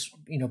curious,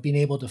 being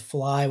able to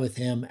fly with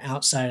him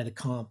outside of the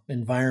comp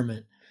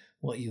environment,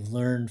 what you've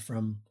learned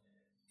from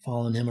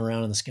following him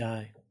around in the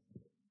sky.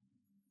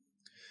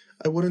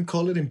 I wouldn't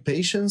call it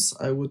impatience.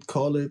 I would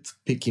call it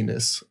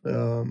pickiness.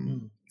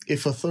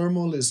 if a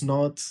thermal is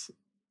not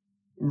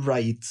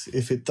right,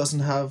 if it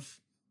doesn't have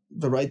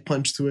the right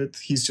punch to it,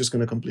 he's just going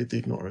to completely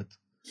ignore it.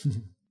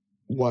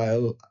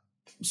 While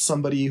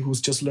somebody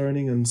who's just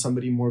learning and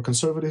somebody more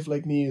conservative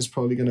like me is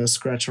probably going to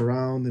scratch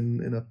around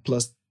in a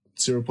plus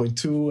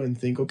 0.2 and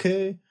think,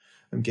 okay,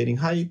 I'm getting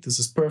height, this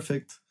is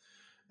perfect,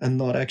 and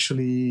not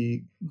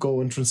actually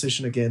go and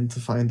transition again to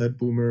find that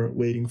boomer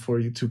waiting for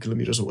you 2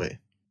 kilometers away.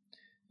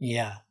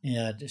 Yeah.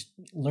 Just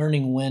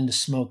learning when to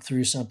smoke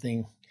through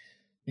something,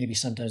 maybe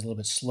sometimes a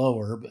little bit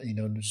slower, but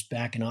just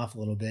backing off a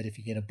little bit if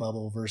you get a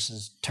bubble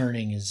versus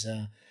turning is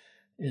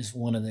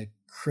one of the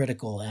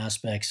critical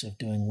aspects of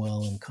doing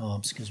well in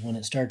comps, because when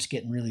it starts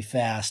getting really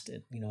fast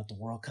at the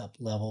World Cup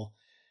level,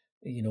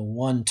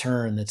 one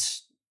turn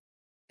that's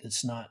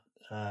not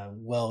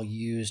well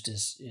used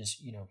is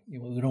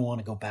we don't want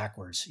to go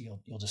backwards.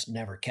 You'll just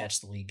never catch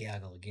the lead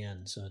gaggle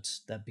again. So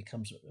that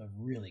becomes a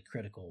really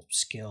critical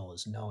skill,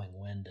 is knowing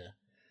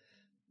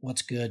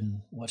what's good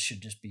and what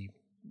should just be,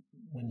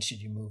 when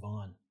should you move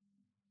on.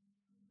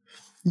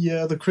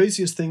 Yeah, the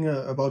craziest thing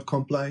about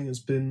comp flying has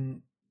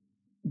been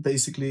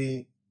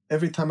basically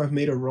every time I've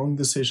made a wrong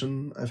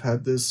decision, I've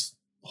had this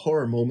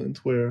horror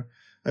moment where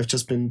I've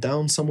just been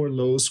down somewhere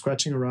low,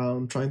 scratching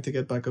around, trying to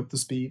get back up to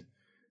speed,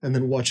 and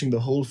then watching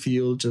the whole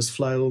field just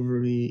fly over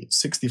me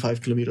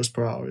 65 kilometers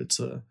per hour. It's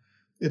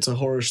a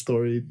horror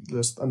story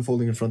just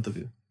unfolding in front of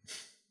you.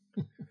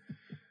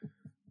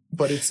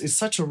 But it's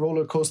such a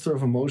roller coaster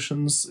of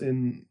emotions.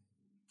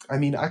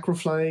 Acro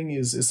flying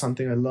is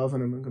something I love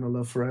and I'm going to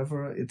love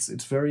forever. It's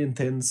very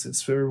intense.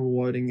 It's very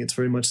rewarding. It's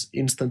very much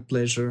instant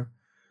pleasure.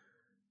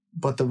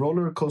 But the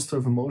roller coaster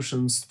of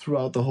emotions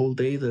throughout the whole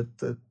day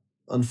that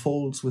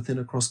unfolds within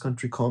a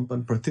cross-country comp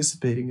and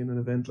participating in an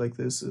event like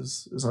this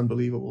is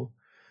unbelievable.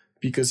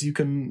 Because you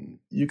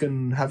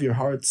can have your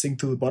heart sink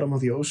to the bottom of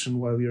the ocean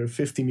while you're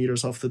 50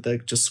 meters off the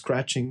deck just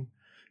scratching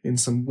in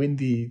some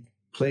windy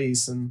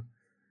place. And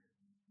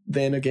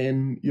then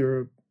again,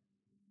 you're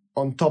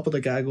on top of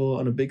the gaggle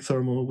on a big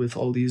thermal with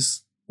all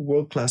these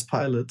world-class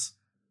pilots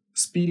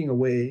speeding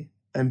away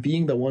and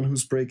being the one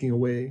who's breaking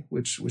away,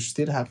 which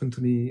did happen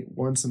to me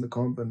once in the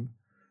comp, and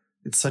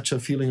it's such a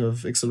feeling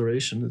of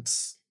exhilaration.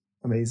 It's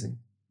amazing.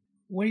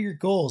 What are your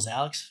goals,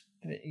 Alex?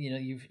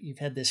 You've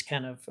had this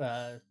kind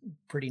of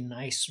pretty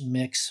nice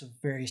mix of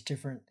various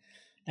different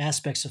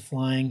aspects of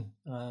flying,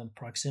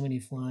 proximity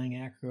flying,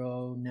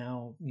 acro,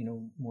 now,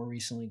 more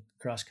recently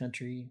cross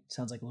country.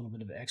 Sounds like a little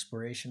bit of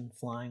exploration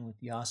flying with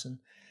Yasin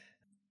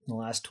in the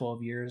last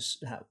 12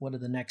 years. What do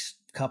the next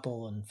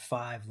couple and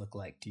 5 look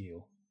like to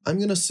you? I'm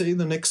going to say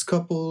the next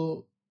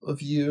couple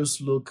of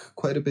years look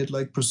quite a bit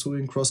like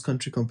pursuing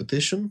cross-country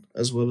competition,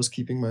 as well as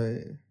keeping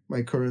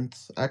my current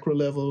acro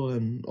level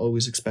and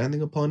always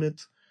expanding upon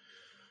it.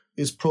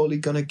 Is probably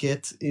going to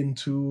get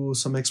into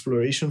some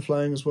exploration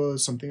flying as well.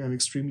 It's something I'm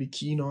extremely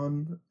keen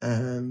on.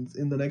 And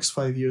in the next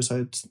 5 years,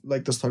 I'd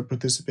like to start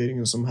participating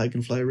in some hike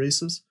and fly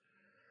races.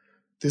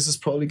 This is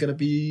probably going to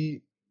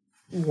be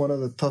one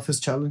of the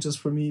toughest challenges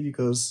for me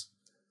because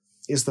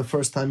it's the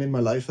first time in my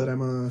life that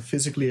I'm a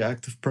physically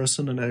active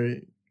person, and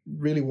I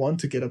really want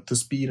to get up to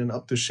speed and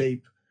up to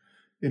shape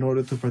in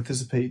order to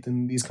participate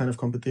in these kind of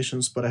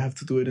competitions. But I have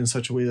to do it in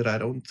such a way that I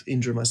don't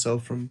injure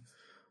myself from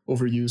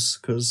overuse,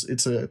 because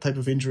it's a type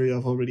of injury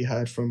I've already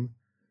had from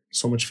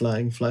so much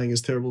flying. Flying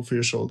is terrible for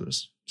your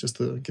shoulders, just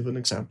to give an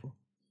example.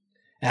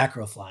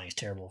 Acro flying is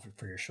terrible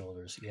for your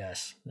shoulders.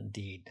 Yes,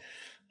 indeed.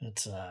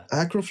 It's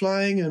acro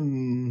flying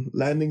and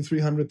landing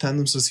 300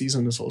 tandems a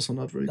season is also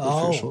not very good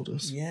for your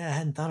shoulders. Yeah, I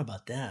hadn't thought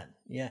about that.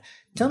 Yeah.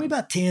 Tell me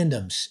about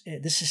tandems.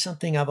 This is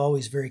something I've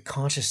always very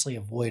consciously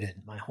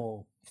avoided my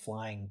whole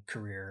flying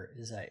career,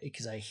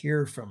 because I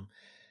hear from,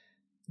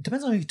 it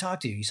depends on who you talk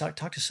to. You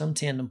talk to some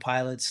tandem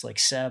pilots like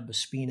Seb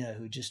Espina,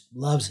 who just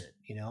loves it,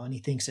 and he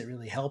thinks it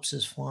really helps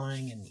his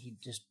flying, and he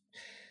just,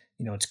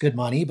 it's good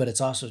money, but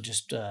it's also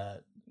just,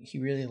 he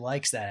really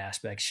likes that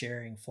aspect,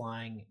 sharing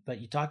flying.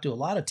 But you talk to a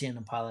lot of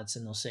tandem pilots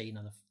and they'll say,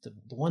 the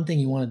one thing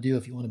you want to do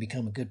if you want to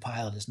become a good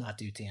pilot is not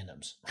do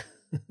tandems.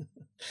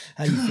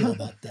 How do you feel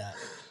about that?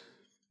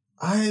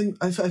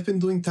 I've been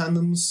doing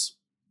tandems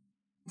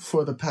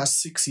for the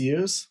past 6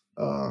 years.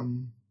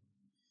 I'm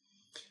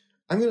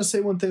going to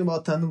say one thing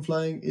about tandem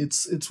flying.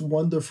 It's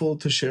wonderful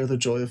to share the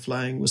joy of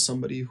flying with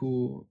somebody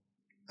who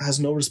has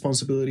no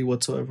responsibility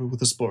whatsoever with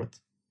the sport.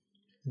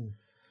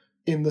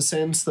 In the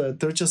sense that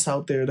they're just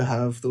out there to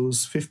have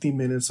those 15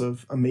 minutes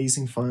of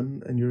amazing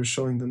fun, and you're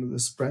showing them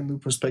this brand new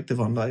perspective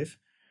on life.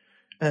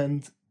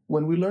 And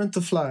when we learn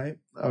to fly,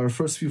 our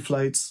first few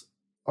flights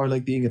are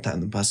like being a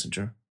tandem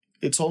passenger.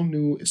 It's all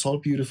new. It's all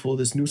beautiful.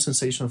 This new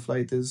sensation of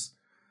flight is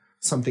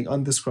something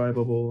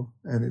undescribable,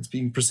 and it's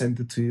being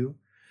presented to you.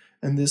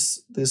 And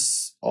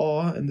this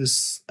awe and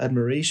this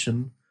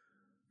admiration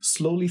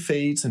slowly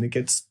fades, and it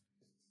gets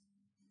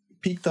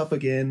peaked up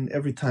again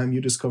every time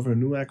you discover a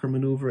new acro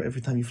maneuver, every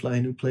time you fly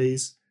a new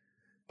place.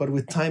 But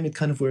with time, it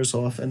kind of wears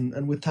off.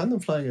 And with tandem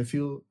flying, I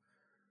feel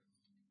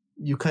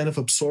you kind of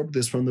absorb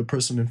this from the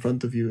person in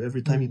front of you.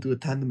 Every time you do a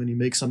tandem and you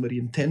make somebody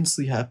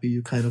intensely happy,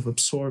 you kind of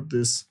absorb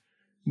this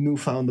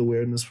newfound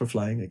awareness for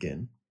flying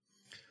again.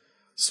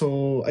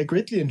 So I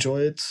greatly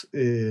enjoy it.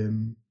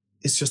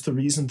 It's just a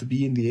reason to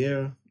be in the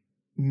air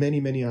many,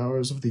 many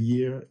hours of the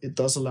year. It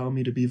does allow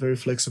me to be very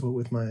flexible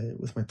with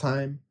my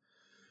time.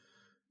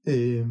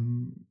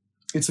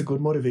 It's a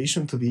good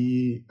motivation to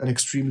be an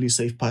extremely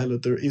safe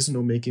pilot. There is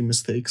no making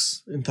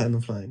mistakes in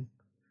tandem flying.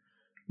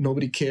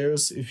 Nobody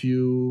cares if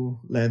you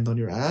land on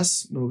your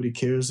ass. Nobody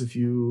cares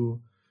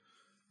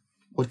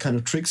what kind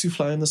of tricks you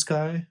fly in the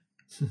sky.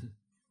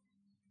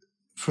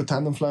 For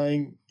tandem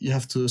flying, you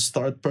have to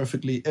start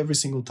perfectly every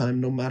single time,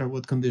 no matter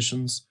what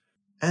conditions,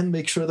 and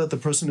make sure that the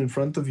person in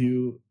front of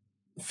you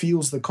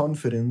feels the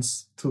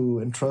confidence to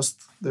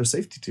entrust their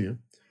safety to you.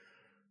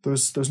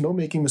 There's no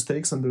making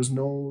mistakes, and there's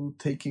no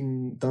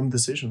taking dumb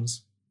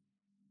decisions.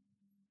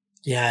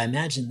 Yeah, I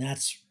imagine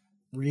that's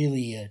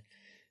really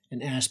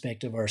an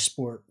aspect of our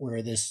sport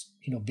where this,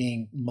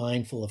 being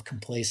mindful of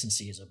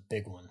complacency is a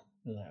big one.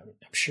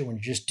 I'm sure when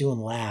you're just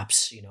doing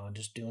laps, and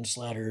just doing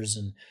slatters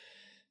and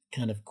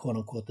kind of quote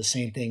unquote the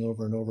same thing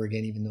over and over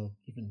again, even though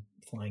even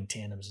flying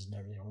tandems is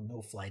never,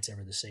 no flight's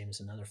ever the same as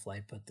another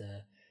flight. But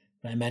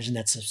I imagine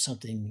that's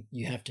something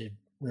you have to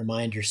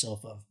remind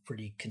yourself of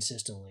pretty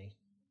consistently.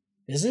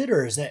 Is it,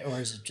 or is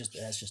it just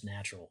that's just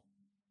natural?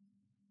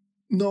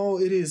 No,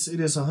 it is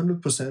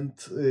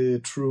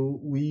 100% true.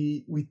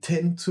 We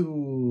tend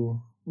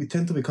to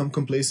become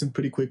complacent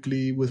pretty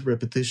quickly with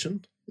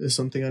repetition. Is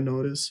something I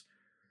notice.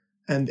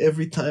 And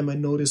every time I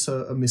notice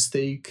a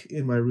mistake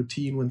in my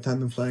routine when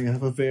tandem flying, I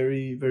have a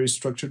very, very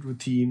structured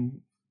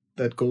routine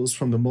that goes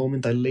from the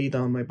moment I lay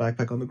down my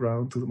backpack on the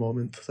ground to the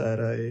moment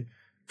that I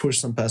push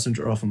some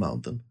passenger off a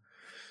mountain.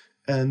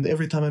 And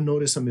every time I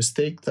notice a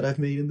mistake that I've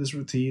made in this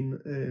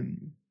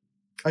routine,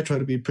 I try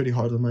to be pretty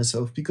hard on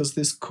myself, because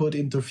this could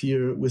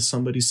interfere with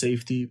somebody's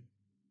safety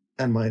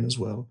and mine as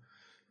well.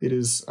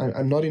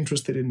 I'm not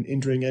interested in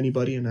injuring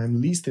anybody, and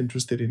I'm least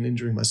interested in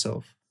injuring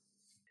myself.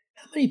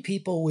 How many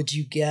people would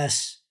you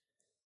guess?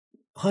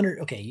 100.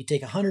 Okay, you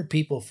take 100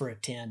 people for a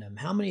tandem.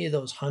 How many of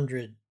those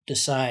 100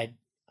 decide,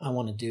 I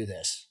want to do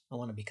this, I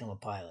want to become a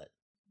pilot?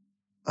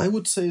 I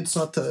would say it's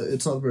not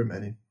very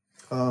many.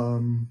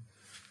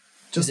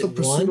 Just the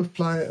pursuit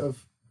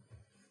of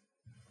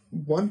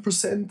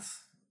 1%.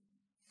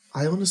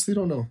 I honestly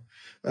don't know.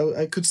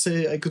 I could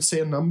say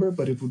a number,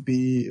 but it would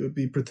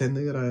be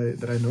pretending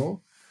that I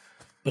know.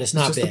 But it's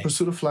not just big. The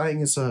pursuit of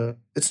flying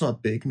it's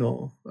not big.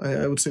 No,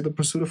 I would say the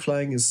pursuit of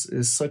flying is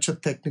such a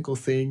technical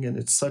thing, and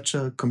it's such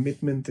a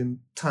commitment in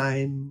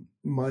time,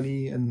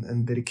 money,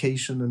 and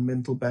dedication and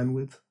mental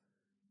bandwidth.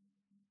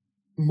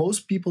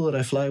 Most people that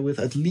I fly with,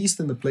 at least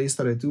in the place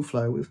that I do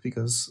fly with,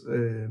 because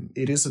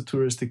it is a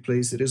touristic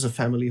place, it is a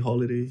family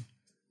holiday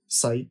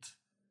site,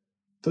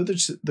 they're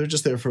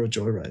just there for a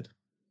joyride.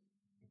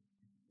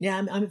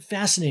 Yeah, I'm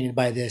fascinated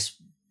by this.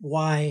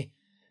 Why,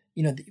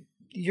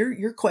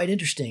 you're quite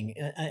interesting.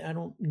 I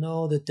don't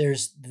know that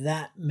there's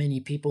that many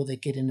people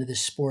that get into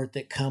this sport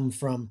that come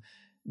from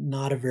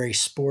not a very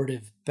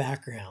sportive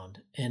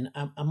background, and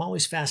I'm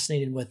always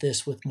fascinated with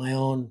this with my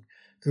own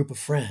group of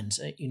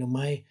friends.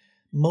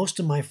 Most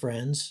of my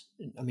friends,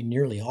 I mean,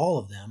 nearly all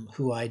of them,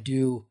 who I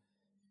do,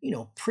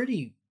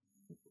 pretty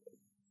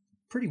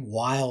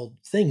wild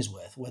things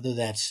with, whether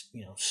that's,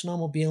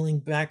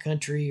 snowmobiling,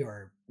 backcountry,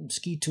 or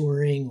ski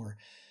touring, or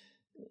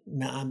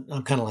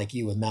I'm kind of like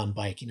you with mountain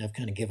biking. I've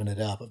kind of given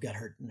it up. I've got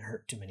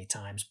hurt too many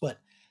times,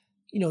 but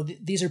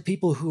these are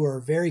people who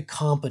are very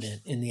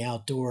competent in the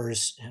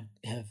outdoors,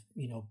 have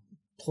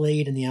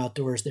played in the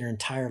outdoors their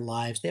entire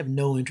lives. They have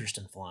no interest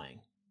in flying.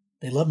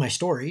 They love my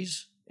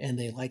stories, and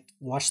they like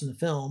watching the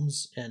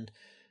films, and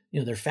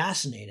they're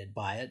fascinated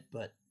by it,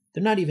 but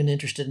they're not even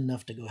interested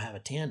enough to go have a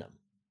tandem.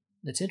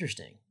 That's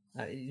interesting.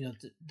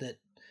 That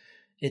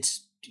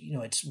it's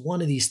it's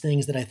one of these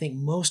things that I think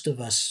most of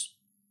us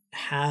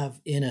have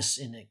in us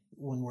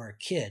when we're a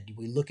kid.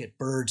 We look at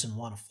birds and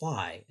want to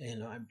fly,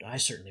 and I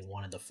certainly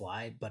wanted to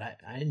fly, but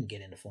I didn't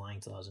get into flying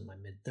until I was in my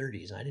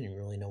mid-30s. I didn't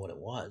really know what it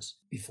was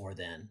before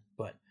then,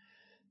 but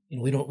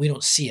we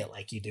don't see it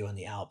like you do in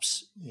the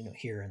Alps.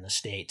 Here in the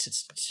States,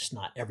 it's just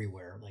not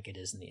everywhere like it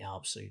is in the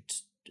Alps. So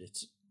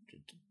it's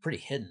pretty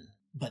hidden.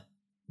 But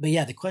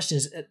yeah, the question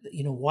is,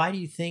 why do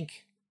you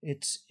think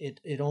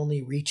it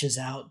only reaches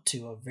out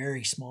to a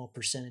very small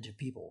percentage of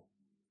people?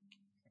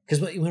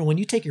 Because when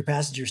you take your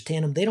passengers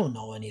tandem, they don't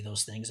know any of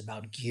those things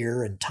about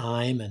gear and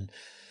time, and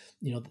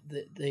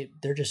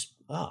they're just,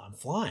 I'm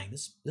flying.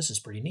 This is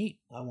pretty neat.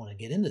 I want to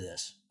get into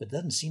this, but it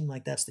doesn't seem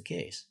like that's the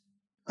case.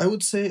 I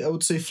would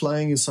say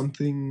flying is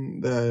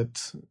something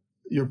that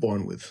you're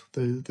born with.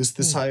 This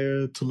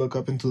desire to look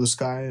up into the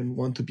sky and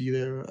want to be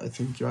there. I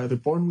think you're either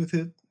born with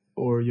it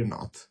or you're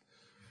not.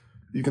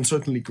 You can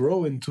certainly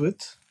grow into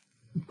it,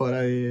 but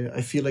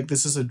I feel like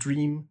this is a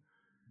dream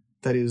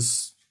that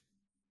is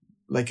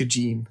like a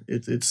gene.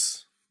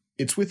 It's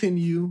within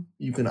you.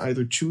 You can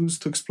either choose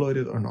to exploit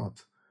it or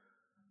not.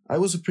 I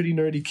was a pretty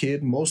nerdy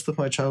kid. Most of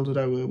my childhood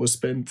I was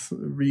spent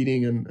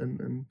reading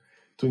and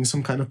doing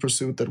some kind of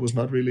pursuit that was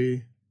not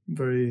really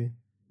very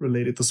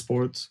related to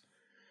sports.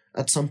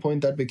 At some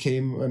point, that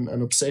became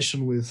an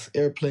obsession with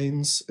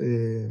airplanes.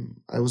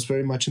 I was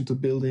very much into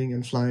building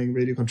and flying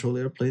radio control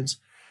airplanes,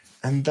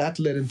 and that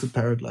led into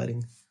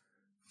paragliding.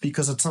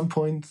 Because at some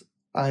point,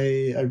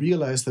 I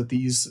realized that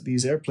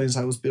these airplanes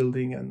I was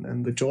building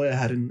and the joy I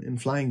had in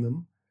flying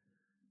them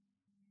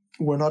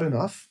were not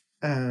enough.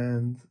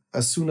 And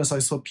as soon as I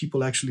saw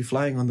people actually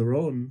flying on their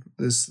own,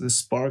 this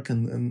spark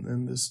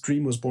and this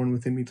dream was born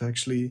within me to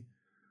actually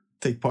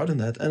take part in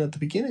that. And at the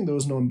beginning, there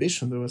was no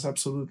ambition. There was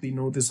absolutely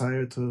no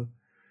desire to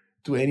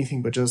do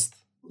anything but just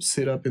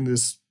sit up in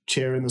this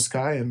chair in the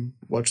sky and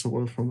watch the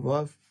world from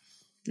above,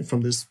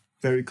 from this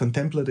very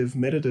contemplative,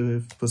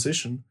 meditative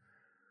position.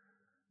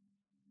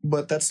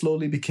 But that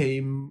slowly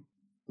became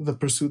the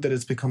pursuit that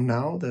it's become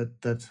now,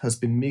 that has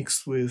been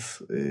mixed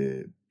with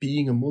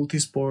being a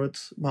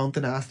multi-sport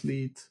mountain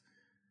athlete,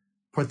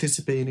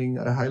 participating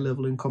at a high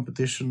level in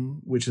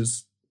competition, which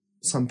is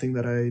something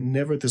that I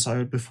never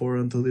desired before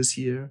until this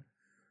year.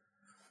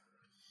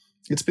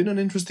 It's been an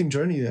interesting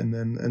journey,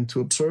 and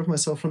to observe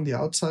myself from the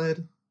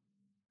outside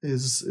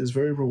is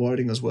very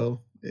rewarding as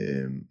well.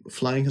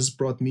 Flying has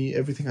brought me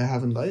everything I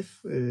have in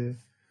life,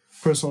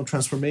 personal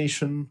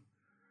transformation,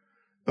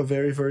 a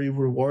very, very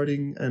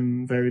rewarding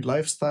and varied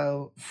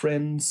lifestyle,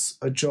 friends,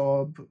 a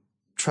job,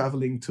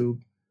 traveling to,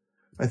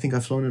 I think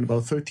I've flown in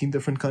about 13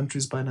 different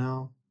countries by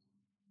now.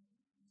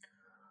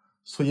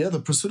 So yeah, the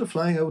pursuit of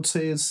flying, I would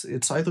say,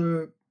 it's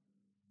either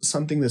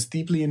something that's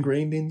deeply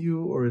ingrained in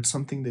you, or it's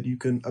something that you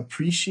can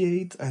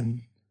appreciate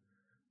and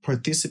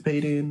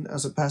participate in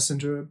as a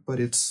passenger, but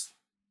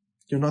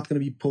you're not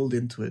going to be pulled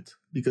into it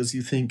because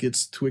you think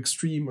it's too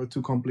extreme or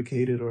too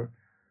complicated, or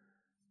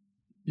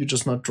you're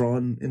just not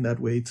drawn in that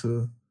way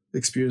to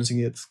experiencing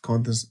it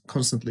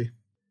constantly.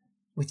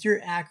 With your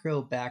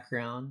acro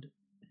background,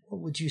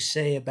 what would you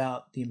say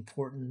about the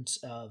importance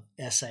of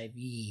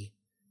SIV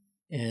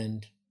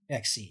and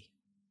XC?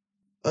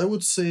 I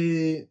would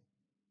say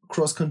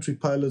cross-country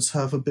pilots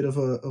have a bit of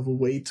a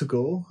way to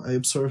go. I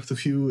observed a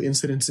few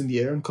incidents in the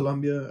air in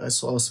Colombia. I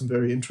saw some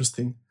very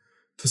interesting,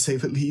 to say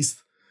the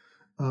least,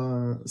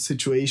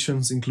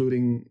 situations,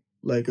 including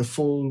like a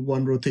full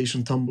one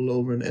rotation tumble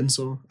over an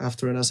Enzo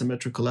after an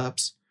asymmetric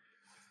collapse.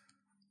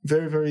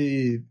 Very,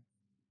 very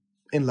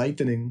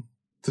enlightening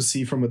to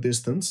see from a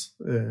distance.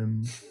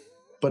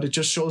 But it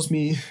just shows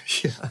me,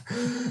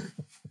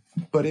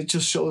 but it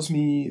just shows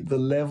me the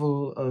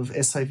level of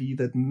SIV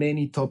that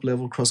many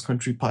top-level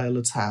cross-country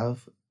pilots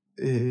have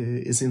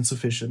is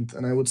insufficient.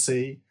 And I would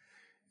say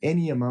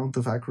any amount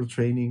of acro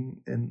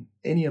training and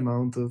any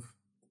amount of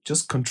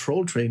just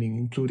control training,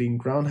 including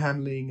ground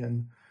handling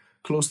and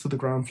close to the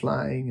ground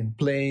flying and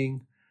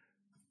playing,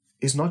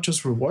 is not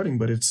just rewarding,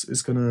 but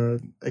it's going to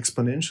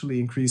exponentially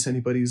increase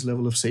anybody's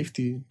level of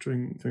safety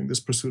during this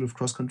pursuit of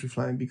cross-country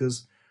flying.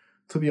 Because,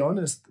 to be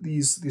honest,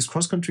 these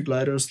cross-country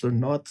gliders,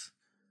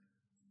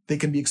 they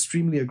can be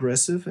extremely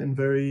aggressive in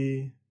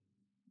very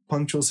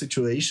punctual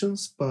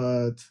situations,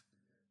 but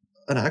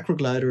an acro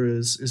glider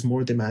is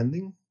more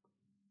demanding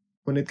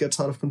when it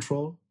gets out of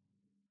control,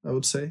 I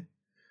would say.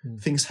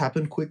 Things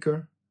happen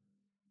quicker,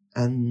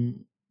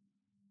 and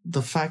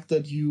the fact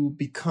that you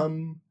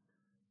become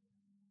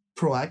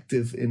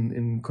proactive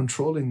in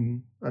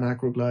controlling an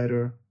acro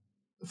glider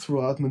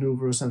throughout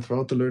maneuvers and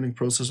throughout the learning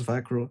process of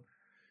acro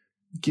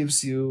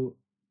gives you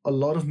a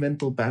lot of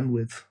mental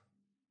bandwidth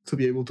to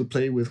be able to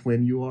play with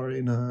when you are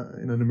in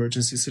an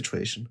emergency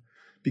situation,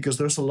 because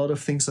there's a lot of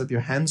things that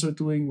your hands are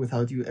doing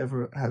without you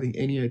ever having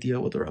any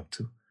idea what they're up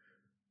to.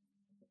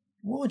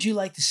 What would you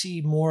like to see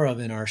more of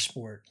in our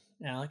sport,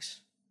 Alex?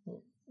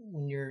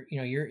 When you're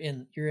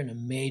in a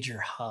major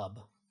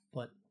hub,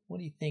 but what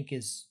do you think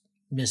is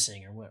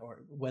missing, or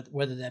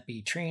whether that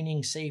be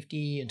training,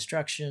 safety,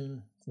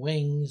 instruction,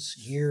 wings,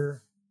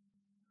 gear?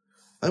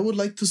 I would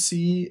like to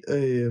see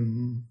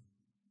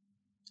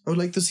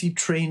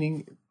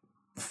training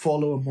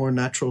follow a more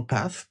natural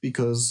path,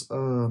 because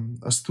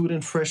a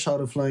student fresh out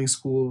of flying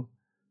school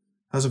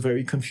has a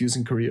very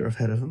confusing career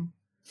ahead of him.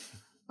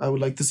 I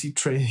would like to see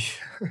training.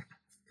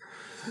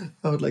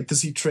 I would like to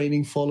see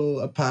training follow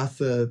a path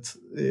that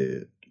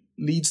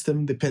leads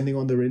them, depending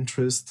on their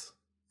interest,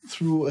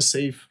 through a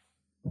safe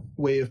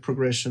way of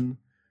progression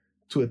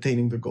to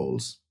attaining their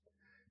goals.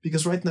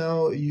 Because right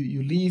now,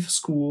 you leave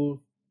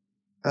school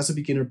as a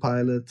beginner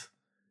pilot,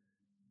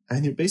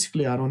 and you're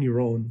basically out on your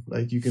own.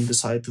 Like, you can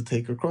decide to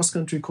take a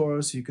cross-country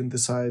course, you can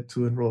decide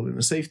to enroll in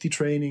a safety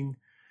training,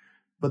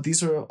 but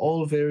these are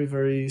all very,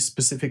 very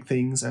specific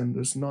things, and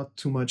there's not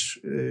too much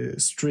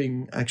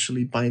string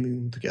actually binding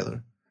them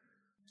together.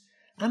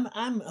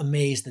 I'm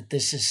amazed that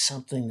this is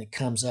something that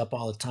comes up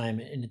all the time,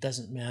 and it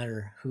doesn't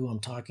matter who I'm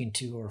talking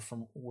to or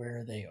from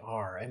where they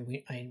are. I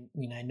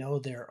mean, I know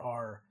there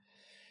are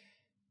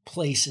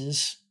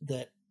places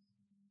that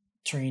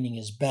training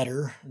is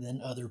better than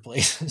other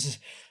places,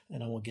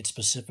 and I won't get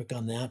specific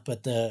on that.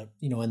 But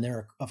and there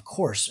are, of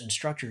course,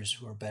 instructors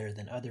who are better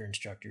than other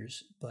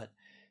instructors.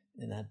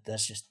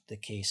 That's just the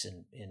case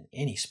in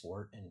any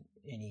sport and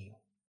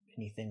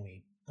anything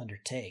we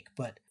undertake.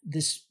 But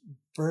this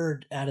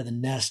bird out of the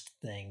nest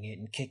thing,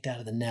 getting kicked out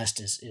of the nest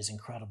is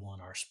incredible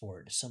in our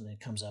sport. It's something that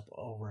comes up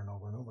over and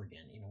over and over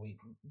again.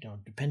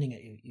 Depending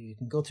you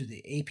can go through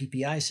the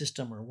APPI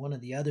system or one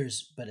of the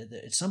others, but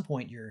at some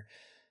point you're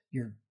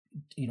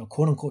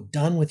quote unquote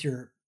done with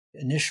your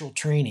initial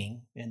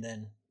training, and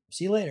then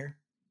see you later.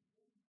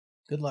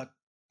 Good luck.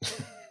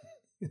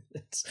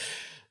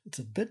 It's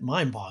a bit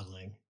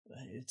mind-boggling.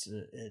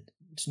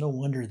 It's no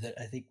wonder that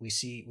I think we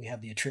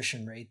have the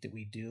attrition rate that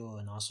we do,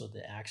 and also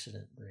the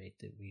accident rate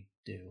that we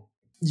do.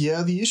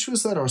 Yeah, the issue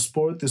is that our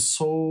sport is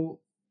so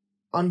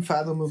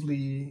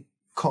unfathomably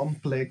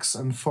complex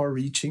and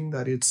far-reaching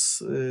that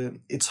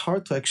it's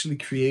hard to actually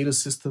create a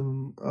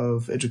system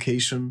of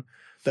education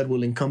that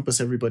will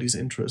encompass everybody's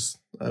interest,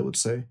 I would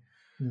say.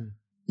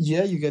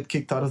 Yeah, you get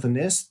kicked out of the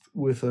nest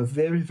with a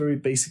very, very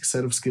basic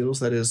set of skills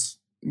that is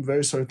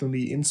very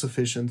certainly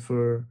insufficient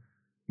for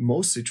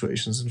most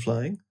situations in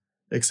flying,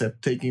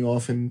 except taking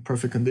off in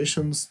perfect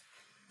conditions,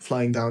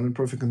 flying down in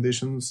perfect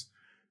conditions,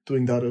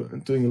 doing a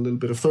little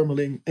bit of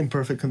thermaling in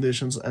perfect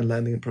conditions, and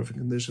landing in perfect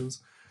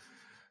conditions.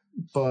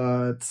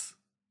 But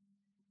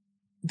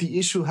the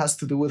issue has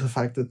to do with the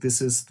fact that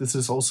this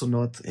is also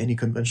not any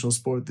conventional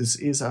sport. This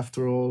is,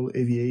 after all,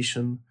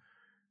 aviation.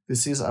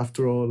 This is,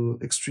 after all,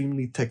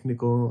 extremely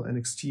technical and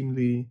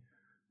extremely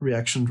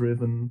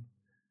reaction-driven.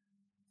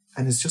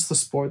 And it's just a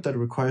sport that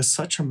requires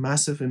such a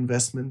massive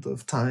investment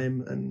of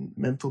time and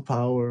mental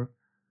power,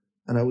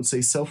 and I would say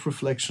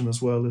self-reflection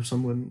as well, if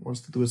someone wants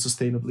to do it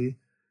sustainably,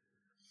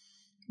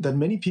 that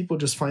many people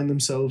just find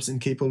themselves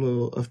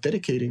incapable of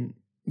dedicating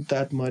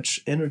that much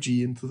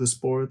energy into the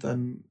sport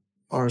and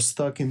are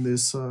stuck in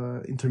this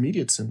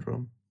intermediate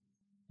syndrome.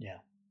 Yeah,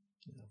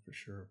 for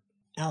sure.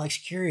 Alex,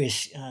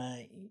 curious,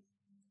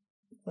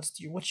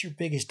 what's your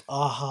biggest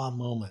aha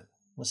moment,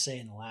 let's say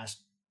in the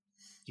last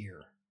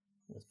year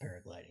with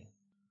paragliding?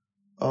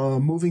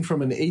 Moving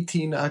from an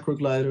 18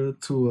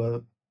 aquaglider to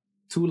a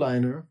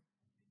 2-liner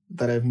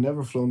that I've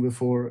never flown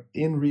before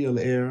in real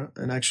air,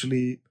 and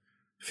actually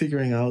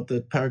figuring out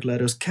that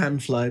paragliders can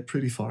fly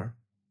pretty far.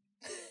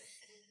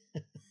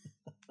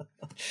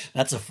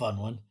 That's a fun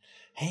one.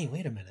 Hey,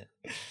 wait a minute.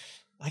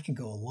 I can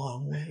go a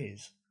long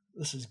ways.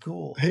 This is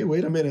cool. Hey,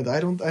 wait a minute. I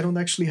don't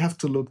actually have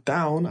to look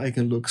down. I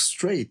can look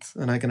straight,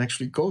 and I can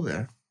actually go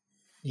there.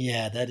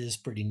 Yeah, that is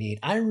pretty neat.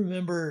 I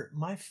remember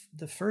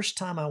the first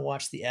time I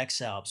watched the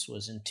X Alps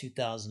was in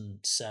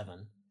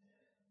 2007,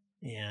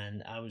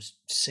 and I was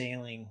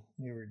sailing.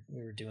 We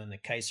were doing the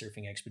kite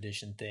surfing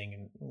expedition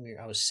thing, and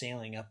I was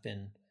sailing up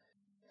in.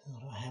 Oh,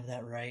 do I have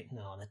that right?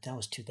 No, that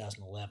was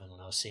 2011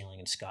 when I was sailing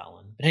in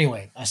Scotland. But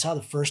anyway, I saw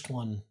the first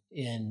one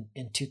in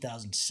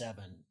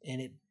 2007,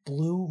 and it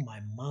blew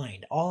my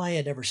mind. All I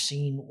had ever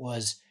seen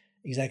was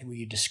exactly what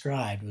you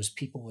described, was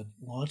people would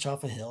launch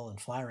off a hill and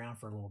fly around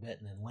for a little bit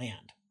and then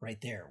land right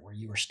there where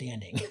you were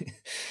standing.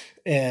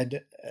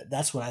 And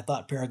that's what I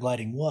thought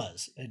paragliding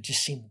was. It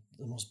just seemed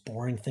the most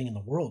boring thing in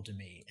the world to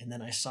me. And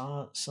then I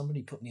saw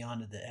somebody put me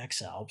onto the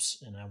X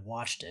Alps, and I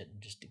watched it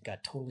and just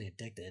got totally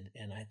addicted.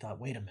 And I thought,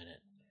 wait a minute.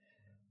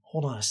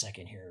 Hold on a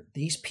second here.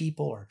 These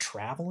people are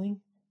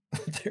traveling.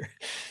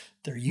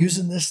 they're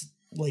using this,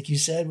 like you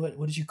said. What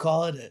did you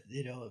call it?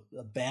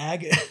 A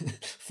bag,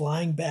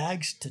 flying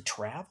bags to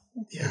travel.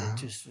 Yeah.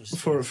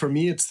 For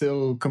me, it's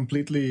still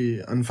completely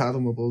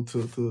unfathomable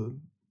to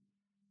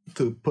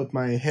put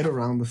my head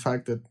around the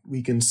fact that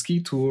we can ski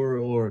tour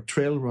or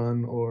trail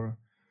run or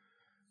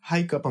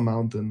hike up a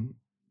mountain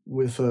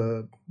with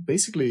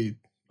basically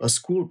a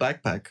school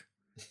backpack,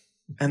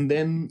 and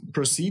then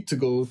proceed to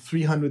go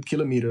 300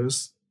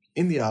 kilometers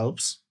in the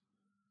Alps.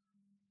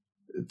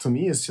 To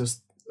me, it's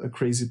just a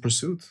crazy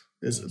pursuit.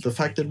 Is the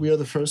fact that we are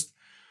the first.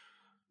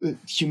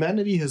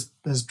 Humanity has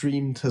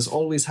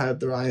always had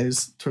their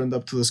eyes turned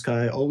up to the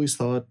sky, always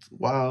thought,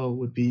 wow, it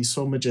would be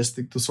so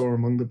majestic to soar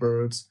among the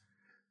birds.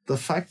 The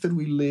fact that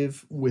we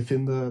live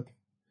within the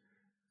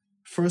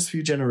first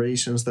few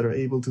generations that are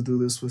able to do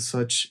this with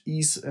such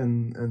ease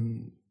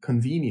and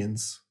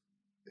convenience,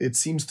 it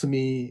seems to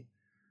me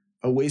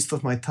a waste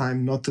of my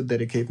time not to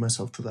dedicate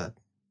myself to that.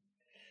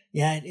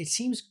 Yeah, it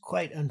seems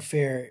quite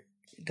unfair,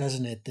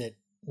 doesn't it, that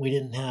we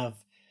didn't have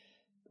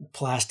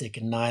plastic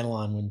and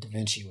nylon when Da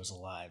Vinci was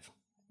alive.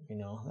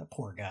 That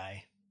poor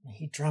guy.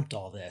 He dreamt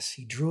all this.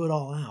 He drew it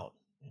all out,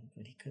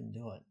 but he couldn't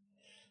do it.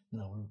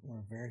 No,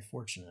 we're very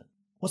fortunate.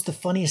 What's the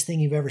funniest thing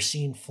you've ever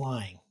seen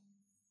flying?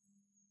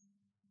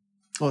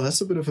 Oh,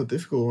 that's a bit of a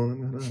difficult one.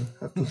 I'm gonna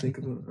have to think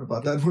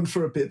about that one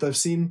for a bit. I've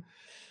seen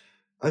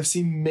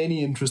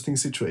many interesting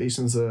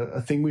situations. I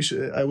think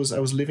I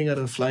was living at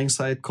a flying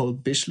site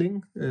called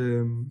Bischling,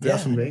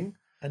 Werfenweng.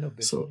 I know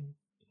Bischling. So,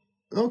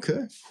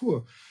 okay,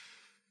 cool.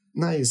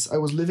 Nice. I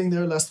was living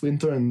there last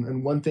winter,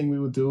 and one thing we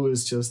would do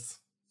is just,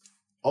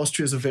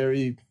 Austria is a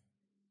very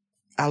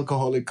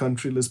alcoholic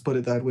country, let's put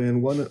it that way.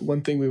 And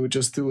one thing we would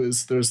just do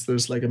is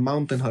there's like a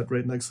mountain hut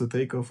right next to the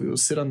takeoff. We would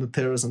sit on the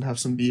terrace and have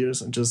some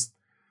beers and just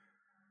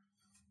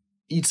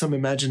eat some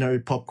imaginary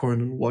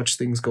popcorn and watch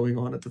things going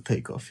on at the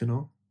takeoff,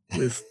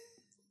 with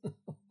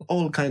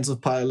all kinds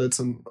of pilots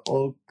and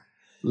all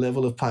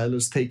level of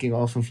pilots taking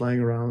off and flying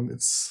around.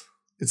 It's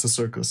it's a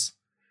circus.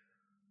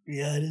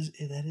 Yeah, it is.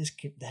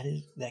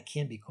 That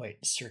can be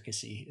quite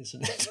circusy,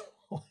 isn't it?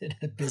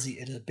 At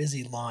a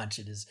busy launch,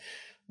 it is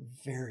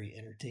very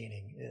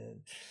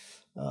entertaining.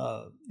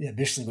 Yeah,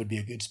 Michelin would be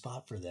a good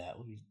spot for that.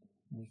 We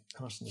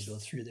constantly go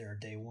through there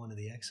day one of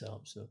the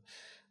X-Help. So,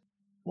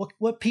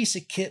 what piece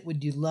of kit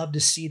would you love to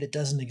see that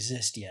doesn't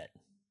exist yet?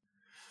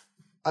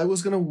 I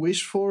was gonna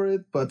wish for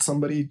it, but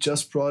somebody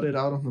just brought it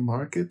out on the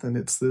market, and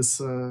it's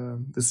this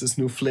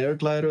new flare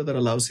glider that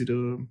allows you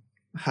to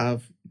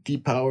have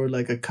deep power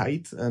like a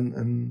kite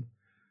and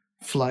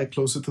fly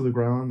closer to the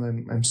ground.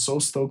 I'm so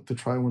stoked to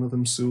try one of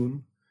them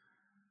soon.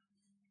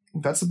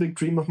 That's a big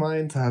dream of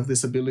mine, to have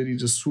this ability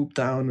to swoop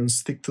down and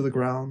stick to the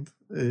ground.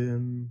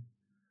 And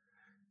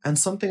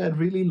something I'd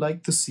really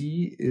like to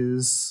see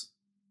is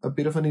a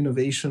bit of an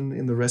innovation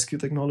in the rescue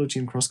technology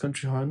in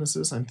cross-country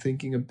harnesses. I'm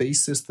thinking a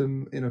base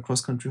system in a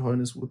cross-country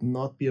harness would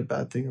not be a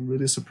bad thing. I'm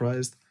really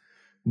surprised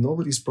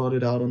nobody's brought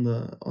it out on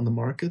the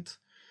market,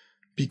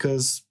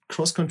 because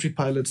cross-country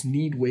pilots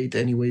need weight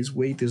anyways.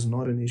 Weight is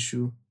not an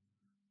issue.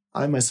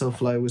 I myself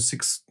fly with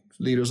 6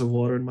 liters of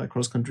water in my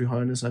cross-country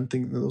harness. I'm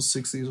thinking that those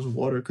 6 liters of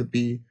water could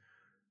be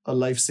a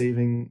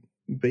life-saving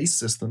base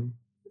system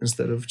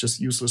instead of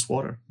just useless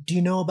water. Do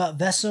you know about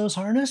Vesso's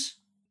harness?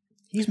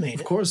 He's made it.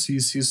 Of course,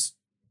 has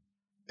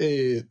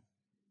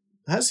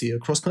he a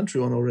cross-country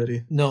one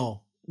already?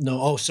 No.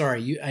 Oh,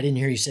 sorry. I didn't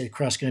hear you say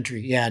cross-country.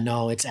 Yeah,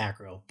 no, it's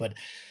acro, but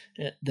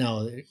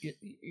no,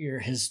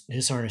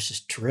 his harness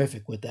is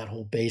terrific with that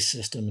whole base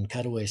system and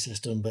cutaway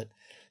system. But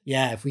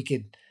yeah, if we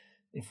could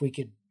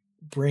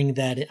bring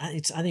that in,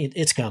 I think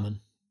it's coming.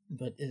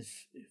 But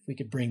if we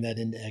could bring that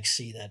into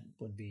XC, that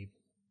would be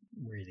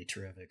really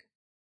terrific.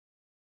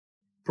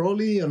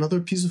 Probably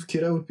another piece of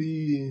kit I would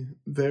be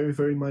very,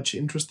 very much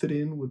interested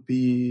in would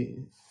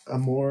be a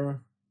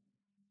more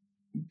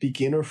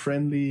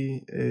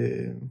beginner-friendly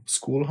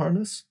school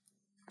harness,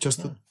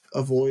 just to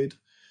avoid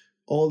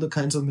all the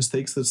kinds of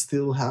mistakes that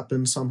still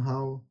happen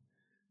somehow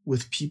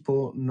with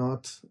people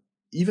not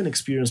even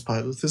experienced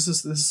pilots. This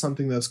is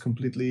something that's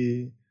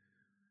completely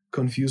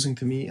confusing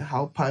to me,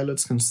 how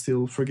pilots can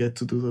still forget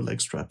to do the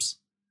leg straps.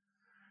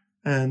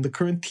 And the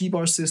current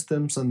T-bar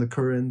systems and the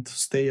current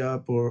stay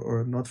up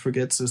or not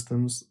forget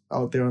systems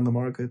out there on the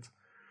market,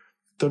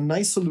 they're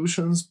nice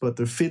solutions, but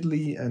they're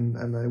fiddly,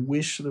 and I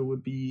wish there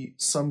would be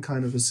some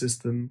kind of a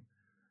system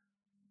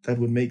that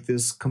would make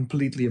this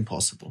completely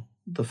impossible.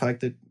 The fact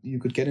that you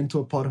could get into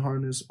a pod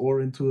harness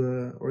or into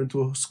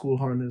a school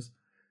harness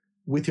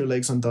with your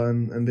legs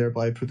undone and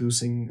thereby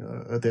producing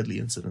a deadly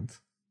incident.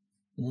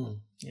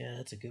 Yeah,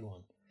 that's a good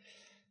one.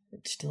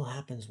 It still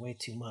happens way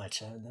too much.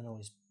 That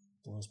always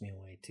blows me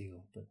away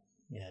too. But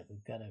yeah,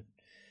 it'd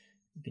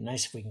be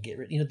nice if we can get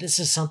rid. This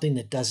is something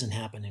that doesn't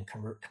happen in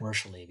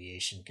commercial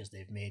aviation, because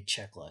they've made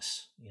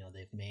checklists.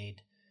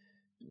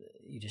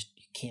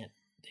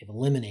 They've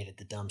eliminated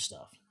the dumb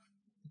stuff,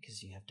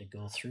 because you have to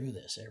go through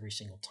this every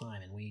single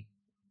time, and we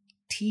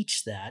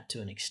teach that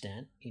to an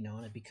extent,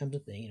 and it becomes a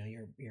thing.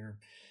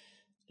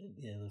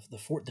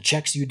 The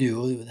checks you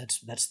do,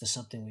 that's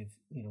something we've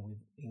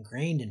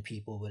ingrained in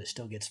people, but it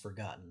still gets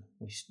forgotten.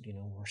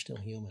 We're still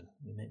human.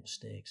 We make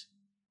mistakes.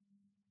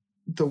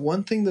 The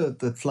one thing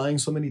that flying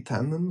so many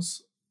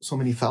tandems, so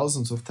many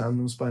thousands of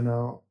tandems by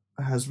now,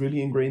 has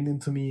really ingrained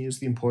into me is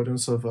the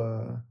importance of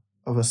a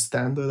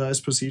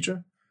standardized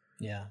procedure.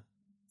 Yeah.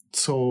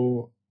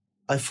 So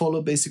I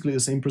follow basically the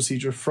same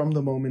procedure from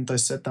the moment I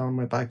set down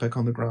my backpack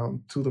on the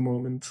ground to the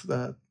moment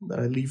that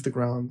I leave the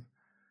ground.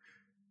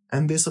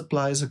 And this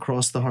applies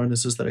across the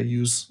harnesses that I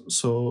use.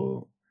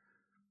 So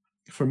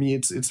for me,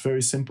 it's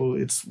very simple.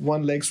 It's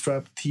one leg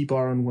strap,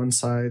 T-bar on one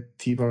side,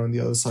 T-bar on the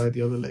other side,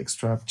 the other leg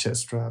strap,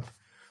 chest strap,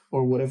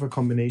 or whatever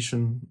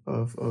combination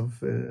of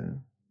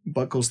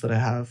buckles that I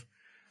have.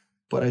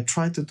 But I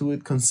try to do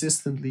it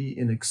consistently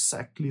in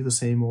exactly the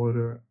same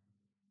order.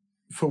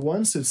 For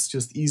once, it's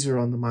just easier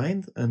on the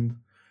mind, and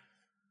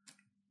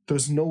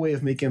there's no way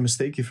of making a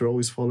mistake if you're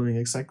always following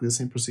exactly the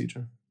same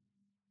procedure.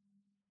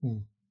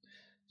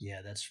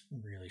 Yeah, that's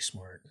really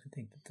smart. I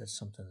think that's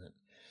something that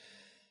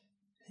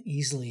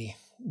easily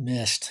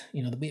missed.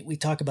 We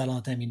talk about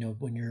all the time,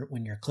 when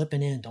you're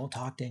clipping in, don't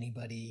talk to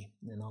anybody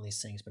and all these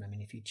things. But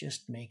if you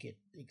just make it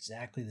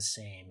exactly the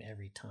same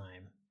every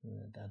time,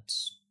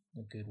 that's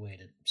a good way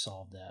to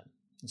solve that.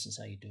 This is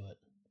how you do it.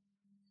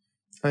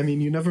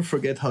 You never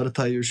forget how to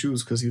tie your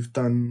shoes, because you've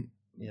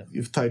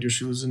tied your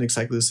shoes in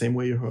exactly the same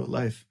way your whole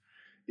life.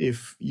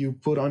 If you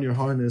put on your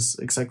harness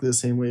exactly the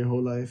same way your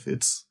whole life,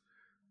 it's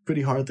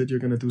pretty hard that you're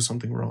going to do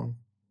something wrong.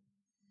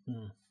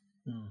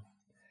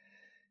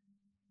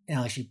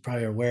 Alex, you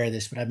probably are aware of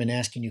this, but I've been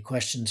asking you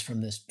questions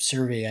from this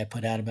survey I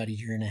put out about a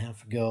year and a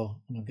half ago,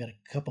 and I've got a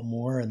couple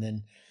more, and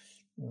then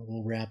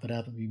we'll wrap it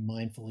up and be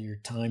mindful of your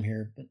time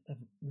here. But I've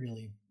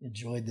really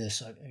enjoyed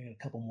this. I got a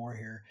couple more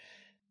here.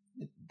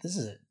 This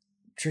is a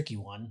tricky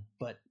one,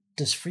 but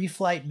does free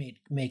flight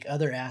make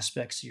other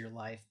aspects of your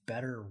life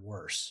better or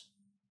worse?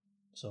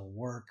 So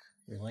work,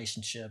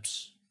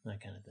 relationships,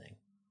 that kind of thing.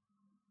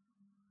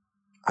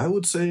 I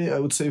would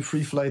say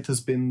free flight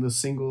has been the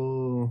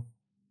single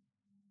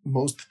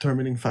most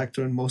determining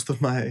factor in most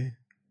of my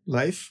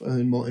life,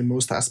 in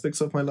most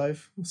aspects of my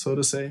life, so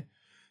to say.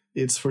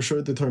 It's for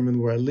sure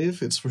determined where I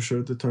live. It's for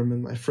sure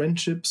determined my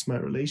friendships, my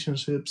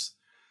relationships,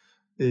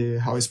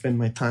 how I spend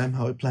my time,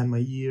 how I plan my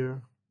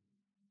year.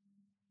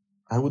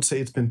 I would say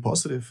it's been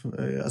positive.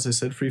 As I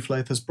said, Free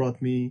Flight has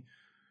brought me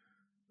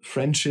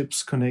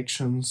friendships,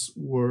 connections,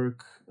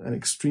 work, an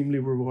extremely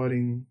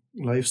rewarding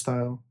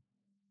lifestyle.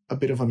 A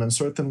bit of an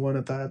uncertain one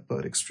at that,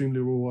 but extremely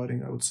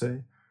rewarding, I would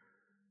say.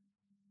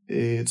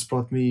 It's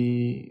brought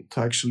me to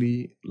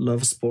actually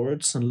love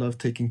sports and love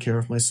taking care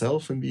of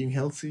myself and being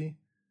healthy.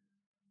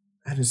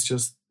 And it's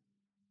just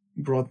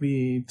brought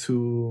me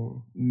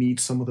to meet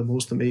some of the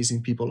most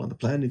amazing people on the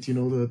planet. You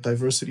know, the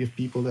diversity of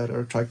people that are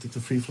attracted to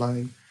free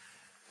flying.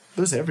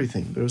 There's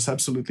everything. There's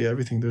absolutely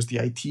everything. There's the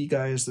IT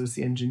guys, there's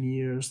the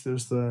engineers,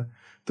 there's the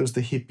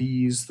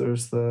hippies,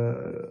 there's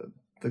the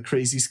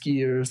crazy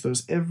skiers.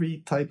 There's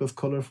every type of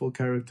colorful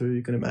character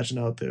you can imagine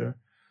out there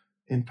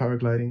in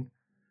paragliding.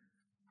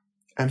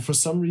 And for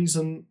some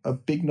reason, a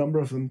big number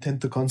of them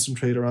tend to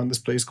concentrate around this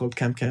place called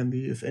Camp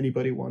Candy. If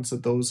anybody wants a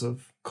dose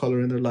of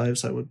color in their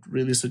lives, I would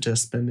really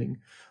suggest spending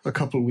a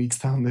couple of weeks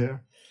down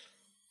there.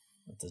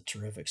 That's a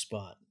terrific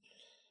spot.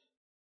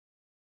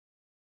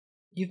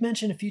 You've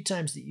mentioned a few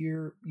times that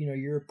your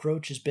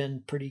approach has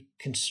been pretty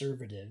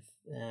conservative,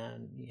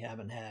 and you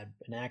haven't had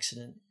an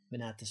accident.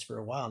 Been at this for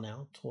a while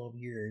now, 12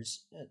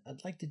 years.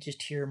 I'd like to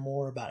just hear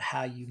more about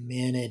how you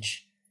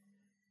manage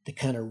the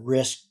kind of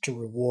risk to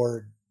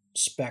reward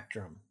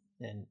spectrum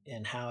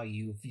and how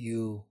you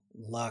view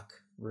luck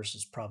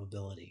versus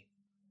probability.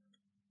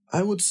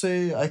 I would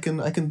say I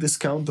can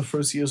discount the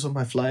first years of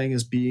my flying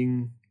as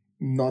being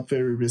not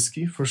very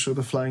risky. For sure,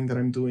 the flying that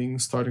I'm doing,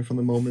 starting from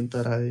the moment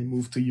that I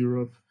moved to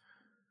Europe,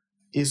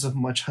 is of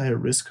much higher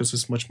risk because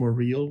it's much more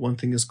real. One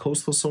thing is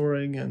coastal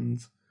soaring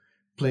and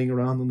playing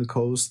around on the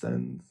coast,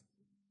 and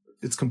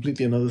it's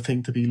completely another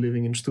thing to be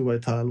living in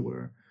Stubaital,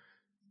 where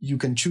you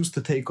can choose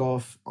to take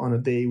off on a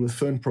day with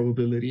firm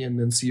probability and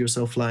then see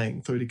yourself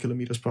flying 30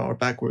 kilometers per hour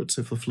backwards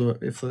if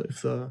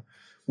the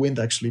wind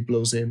actually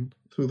blows in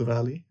through the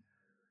valley.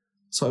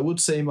 So I would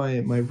say my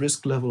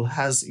risk level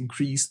has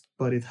increased,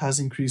 but it has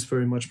increased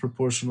very much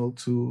proportional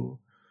to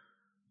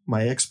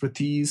my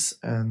expertise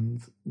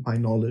and my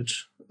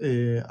knowledge.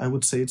 I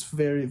would say it's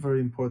very, very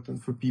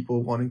important for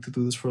people wanting to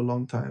do this for a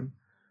long time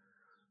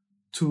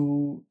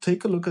to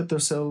take a look at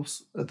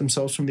themselves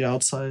from the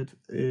outside.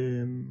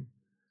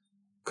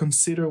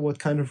 Consider what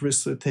kind of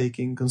risks they're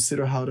taking,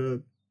 consider how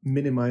to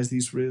minimize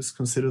these risks,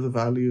 consider the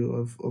value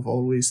of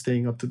always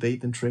staying up to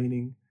date in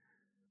training,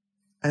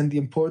 and the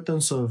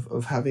importance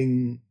of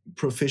having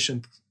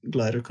proficient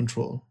glider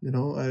control. You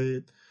know,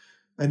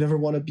 I never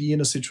want to be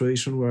in a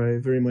situation where I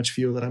very much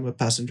feel that I'm a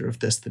passenger of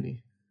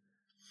destiny.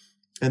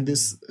 And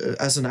this,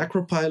 as an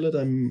acro pilot,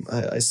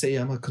 I say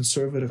I'm a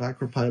conservative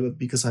acro pilot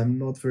because I'm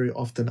not very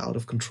often out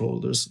of control.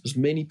 There's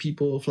many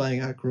people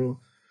flying acro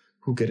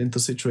who get into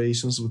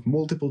situations with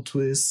multiple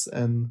twists,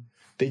 and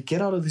they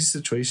get out of these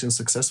situations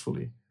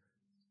successfully,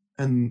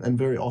 and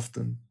very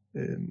often.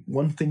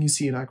 One thing you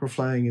see in acro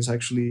flying is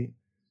actually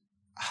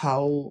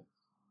how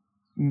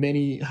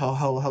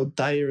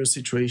dire a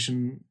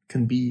situation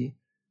can be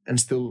and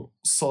still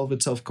solve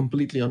itself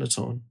completely on its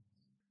own.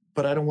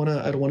 But I don't want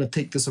to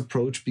take this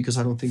approach because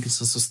I don't think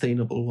it's a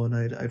sustainable one.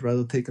 I'd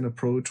rather take an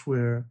approach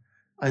where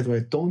either I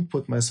don't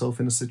put myself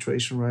in a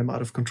situation where I'm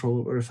out of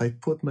control, or if I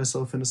put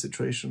myself in a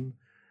situation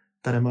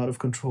that I'm out of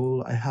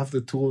control, I have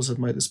the tools at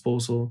my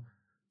disposal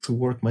to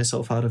work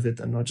myself out of it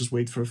and not just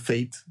wait for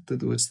fate to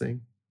do its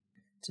thing.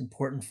 It's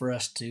important for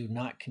us to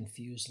not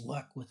confuse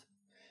luck with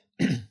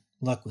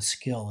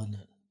skill, isn't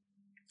it?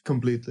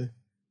 Completely.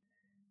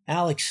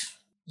 Alex,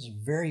 it was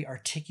a very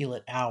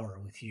articulate hour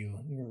with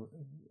you.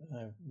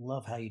 I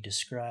love how you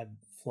describe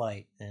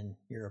flight and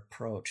your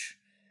approach.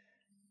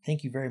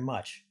 Thank you very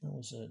much.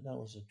 That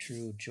was a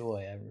true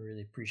joy. I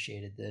really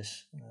appreciated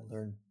this. I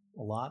learned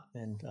a lot,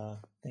 and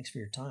thanks for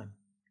your time.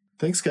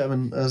 Thanks,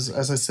 Gavin.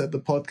 As I said, the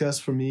podcast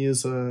for me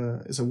is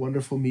a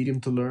wonderful medium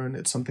to learn.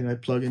 It's something I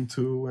plug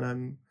into when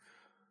I'm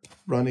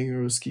running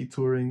or ski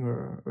touring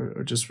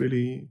or just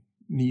really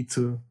need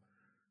to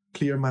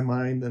clear my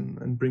mind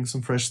and bring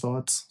some fresh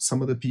thoughts.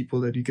 Some of the people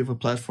that you give a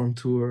platform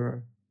to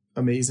are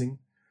amazing.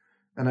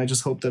 And I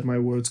just hope that my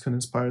words can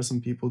inspire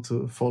some people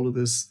to follow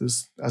this,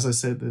 as I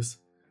said, this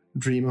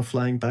dream of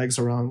flying bags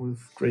around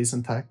with grace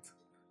and tact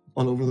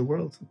all over the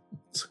world.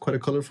 It's quite a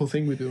colorful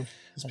thing we do.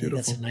 It's beautiful.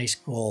 That's a nice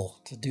goal.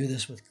 To do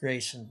this with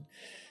grace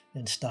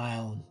and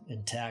style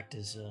and tact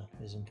is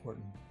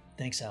important.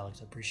 Thanks, Alex.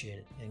 I appreciate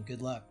it. And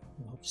good luck.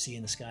 I hope to see you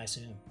in the sky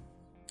soon.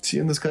 See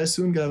you in the sky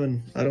soon,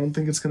 Gavin. I don't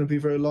think it's going to be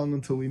very long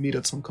until we meet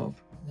at some comp.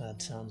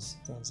 That sounds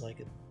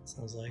like it.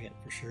 Sounds like it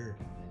for sure.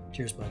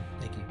 Cheers, bud.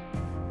 Thank you.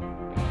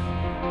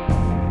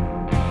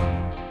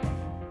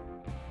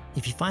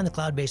 If you find the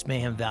Cloud-Based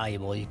Mayhem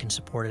valuable, you can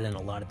support it in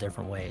a lot of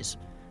different ways.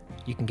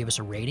 You can give us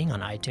a rating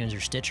on iTunes or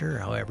Stitcher, or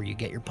however you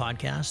get your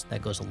podcast.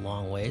 That goes a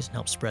long ways and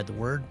helps spread the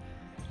word.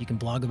 You can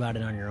blog about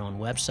it on your own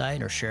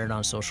website or share it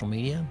on social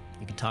media.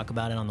 You can talk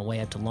about it on the way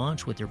up to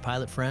launch with your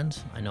pilot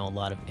friends. I know a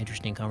lot of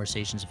interesting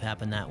conversations have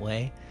happened that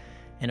way.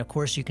 And of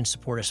course, you can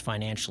support us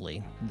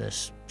financially.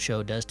 This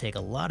show does take a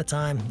lot of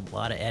time, a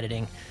lot of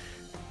editing,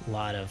 a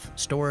lot of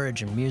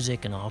storage and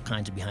music and all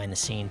kinds of behind the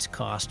scenes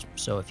cost.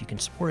 So if you can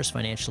support us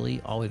financially,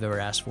 all we've ever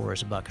asked for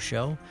is $1 a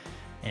show.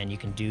 And you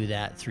can do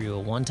that through a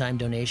one-time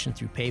donation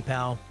through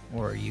PayPal,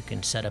 or you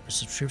can set up a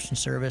subscription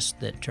service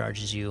that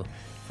charges you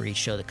for each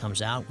show that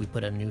comes out. We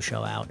put a new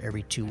show out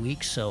every 2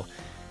 weeks. So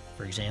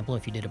for example,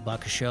 if you did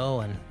 $1 a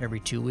show and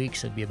every 2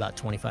 weeks, it'd be about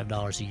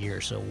 $25 a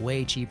year. So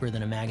way cheaper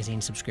than a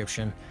magazine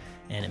subscription.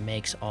 And it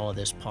makes all of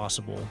this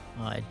possible.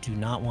 I do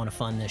not want to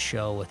fund this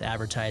show with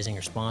advertising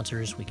or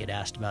sponsors. We get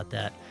asked about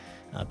that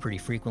pretty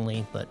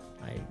frequently, but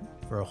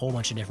for a whole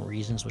bunch of different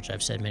reasons, which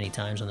I've said many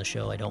times on the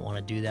show, I don't want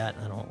to do that.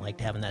 I don't like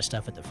having that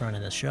stuff at the front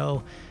of the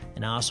show.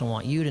 And I also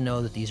want you to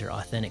know that these are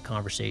authentic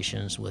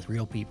conversations with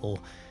real people,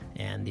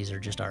 and these are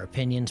just our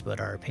opinions, but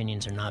our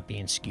opinions are not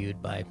being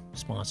skewed by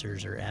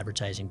sponsors or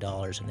advertising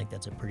dollars. I think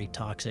that's a pretty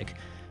toxic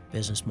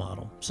business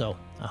model. So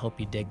I hope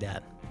you dig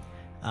that.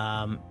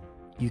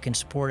 You can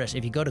support us.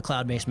 If you go to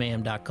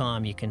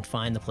cloudbasemayhem.com, you can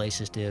find the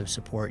places to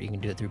support. You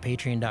can do it through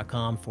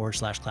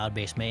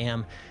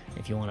patreon.com/cloudbasemayhem.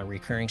 If you want a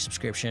recurring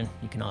subscription,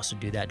 you can also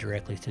do that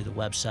directly through the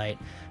website.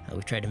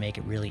 We've tried to make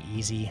it really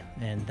easy,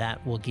 and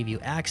that will give you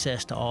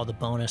access to all the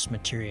bonus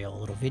material,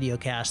 little video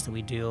casts that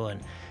we do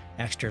and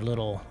extra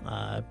little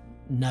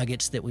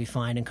nuggets that we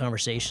find in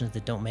conversations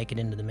that don't make it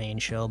into the main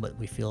show, but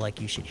we feel like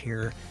you should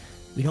hear.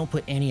 We don't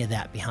put any of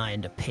that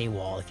behind a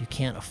paywall. If you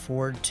can't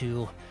afford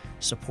to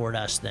support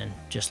us, then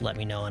just let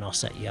me know and I'll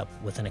set you up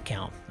with an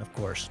account. Of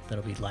course,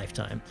 that'll be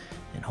lifetime,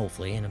 and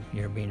hopefully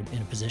you're being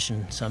in a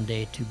position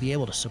someday to be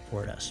able to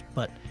support us.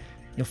 But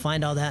you'll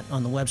find all that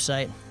on the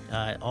website.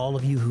 All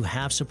of you who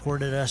have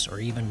supported us or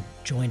even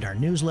joined our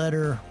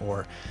newsletter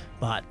or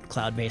bought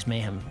Cloud-Based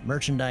Mayhem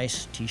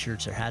merchandise,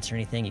 t-shirts or hats or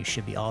anything, you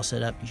should be all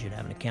set up. You should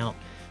have an account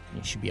and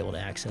you should be able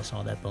to access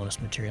all that bonus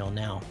material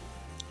now.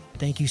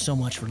 Thank you so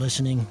much for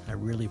listening. I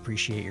really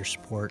appreciate your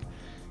support,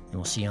 and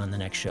we'll see you on the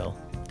next show.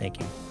 Thank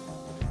you.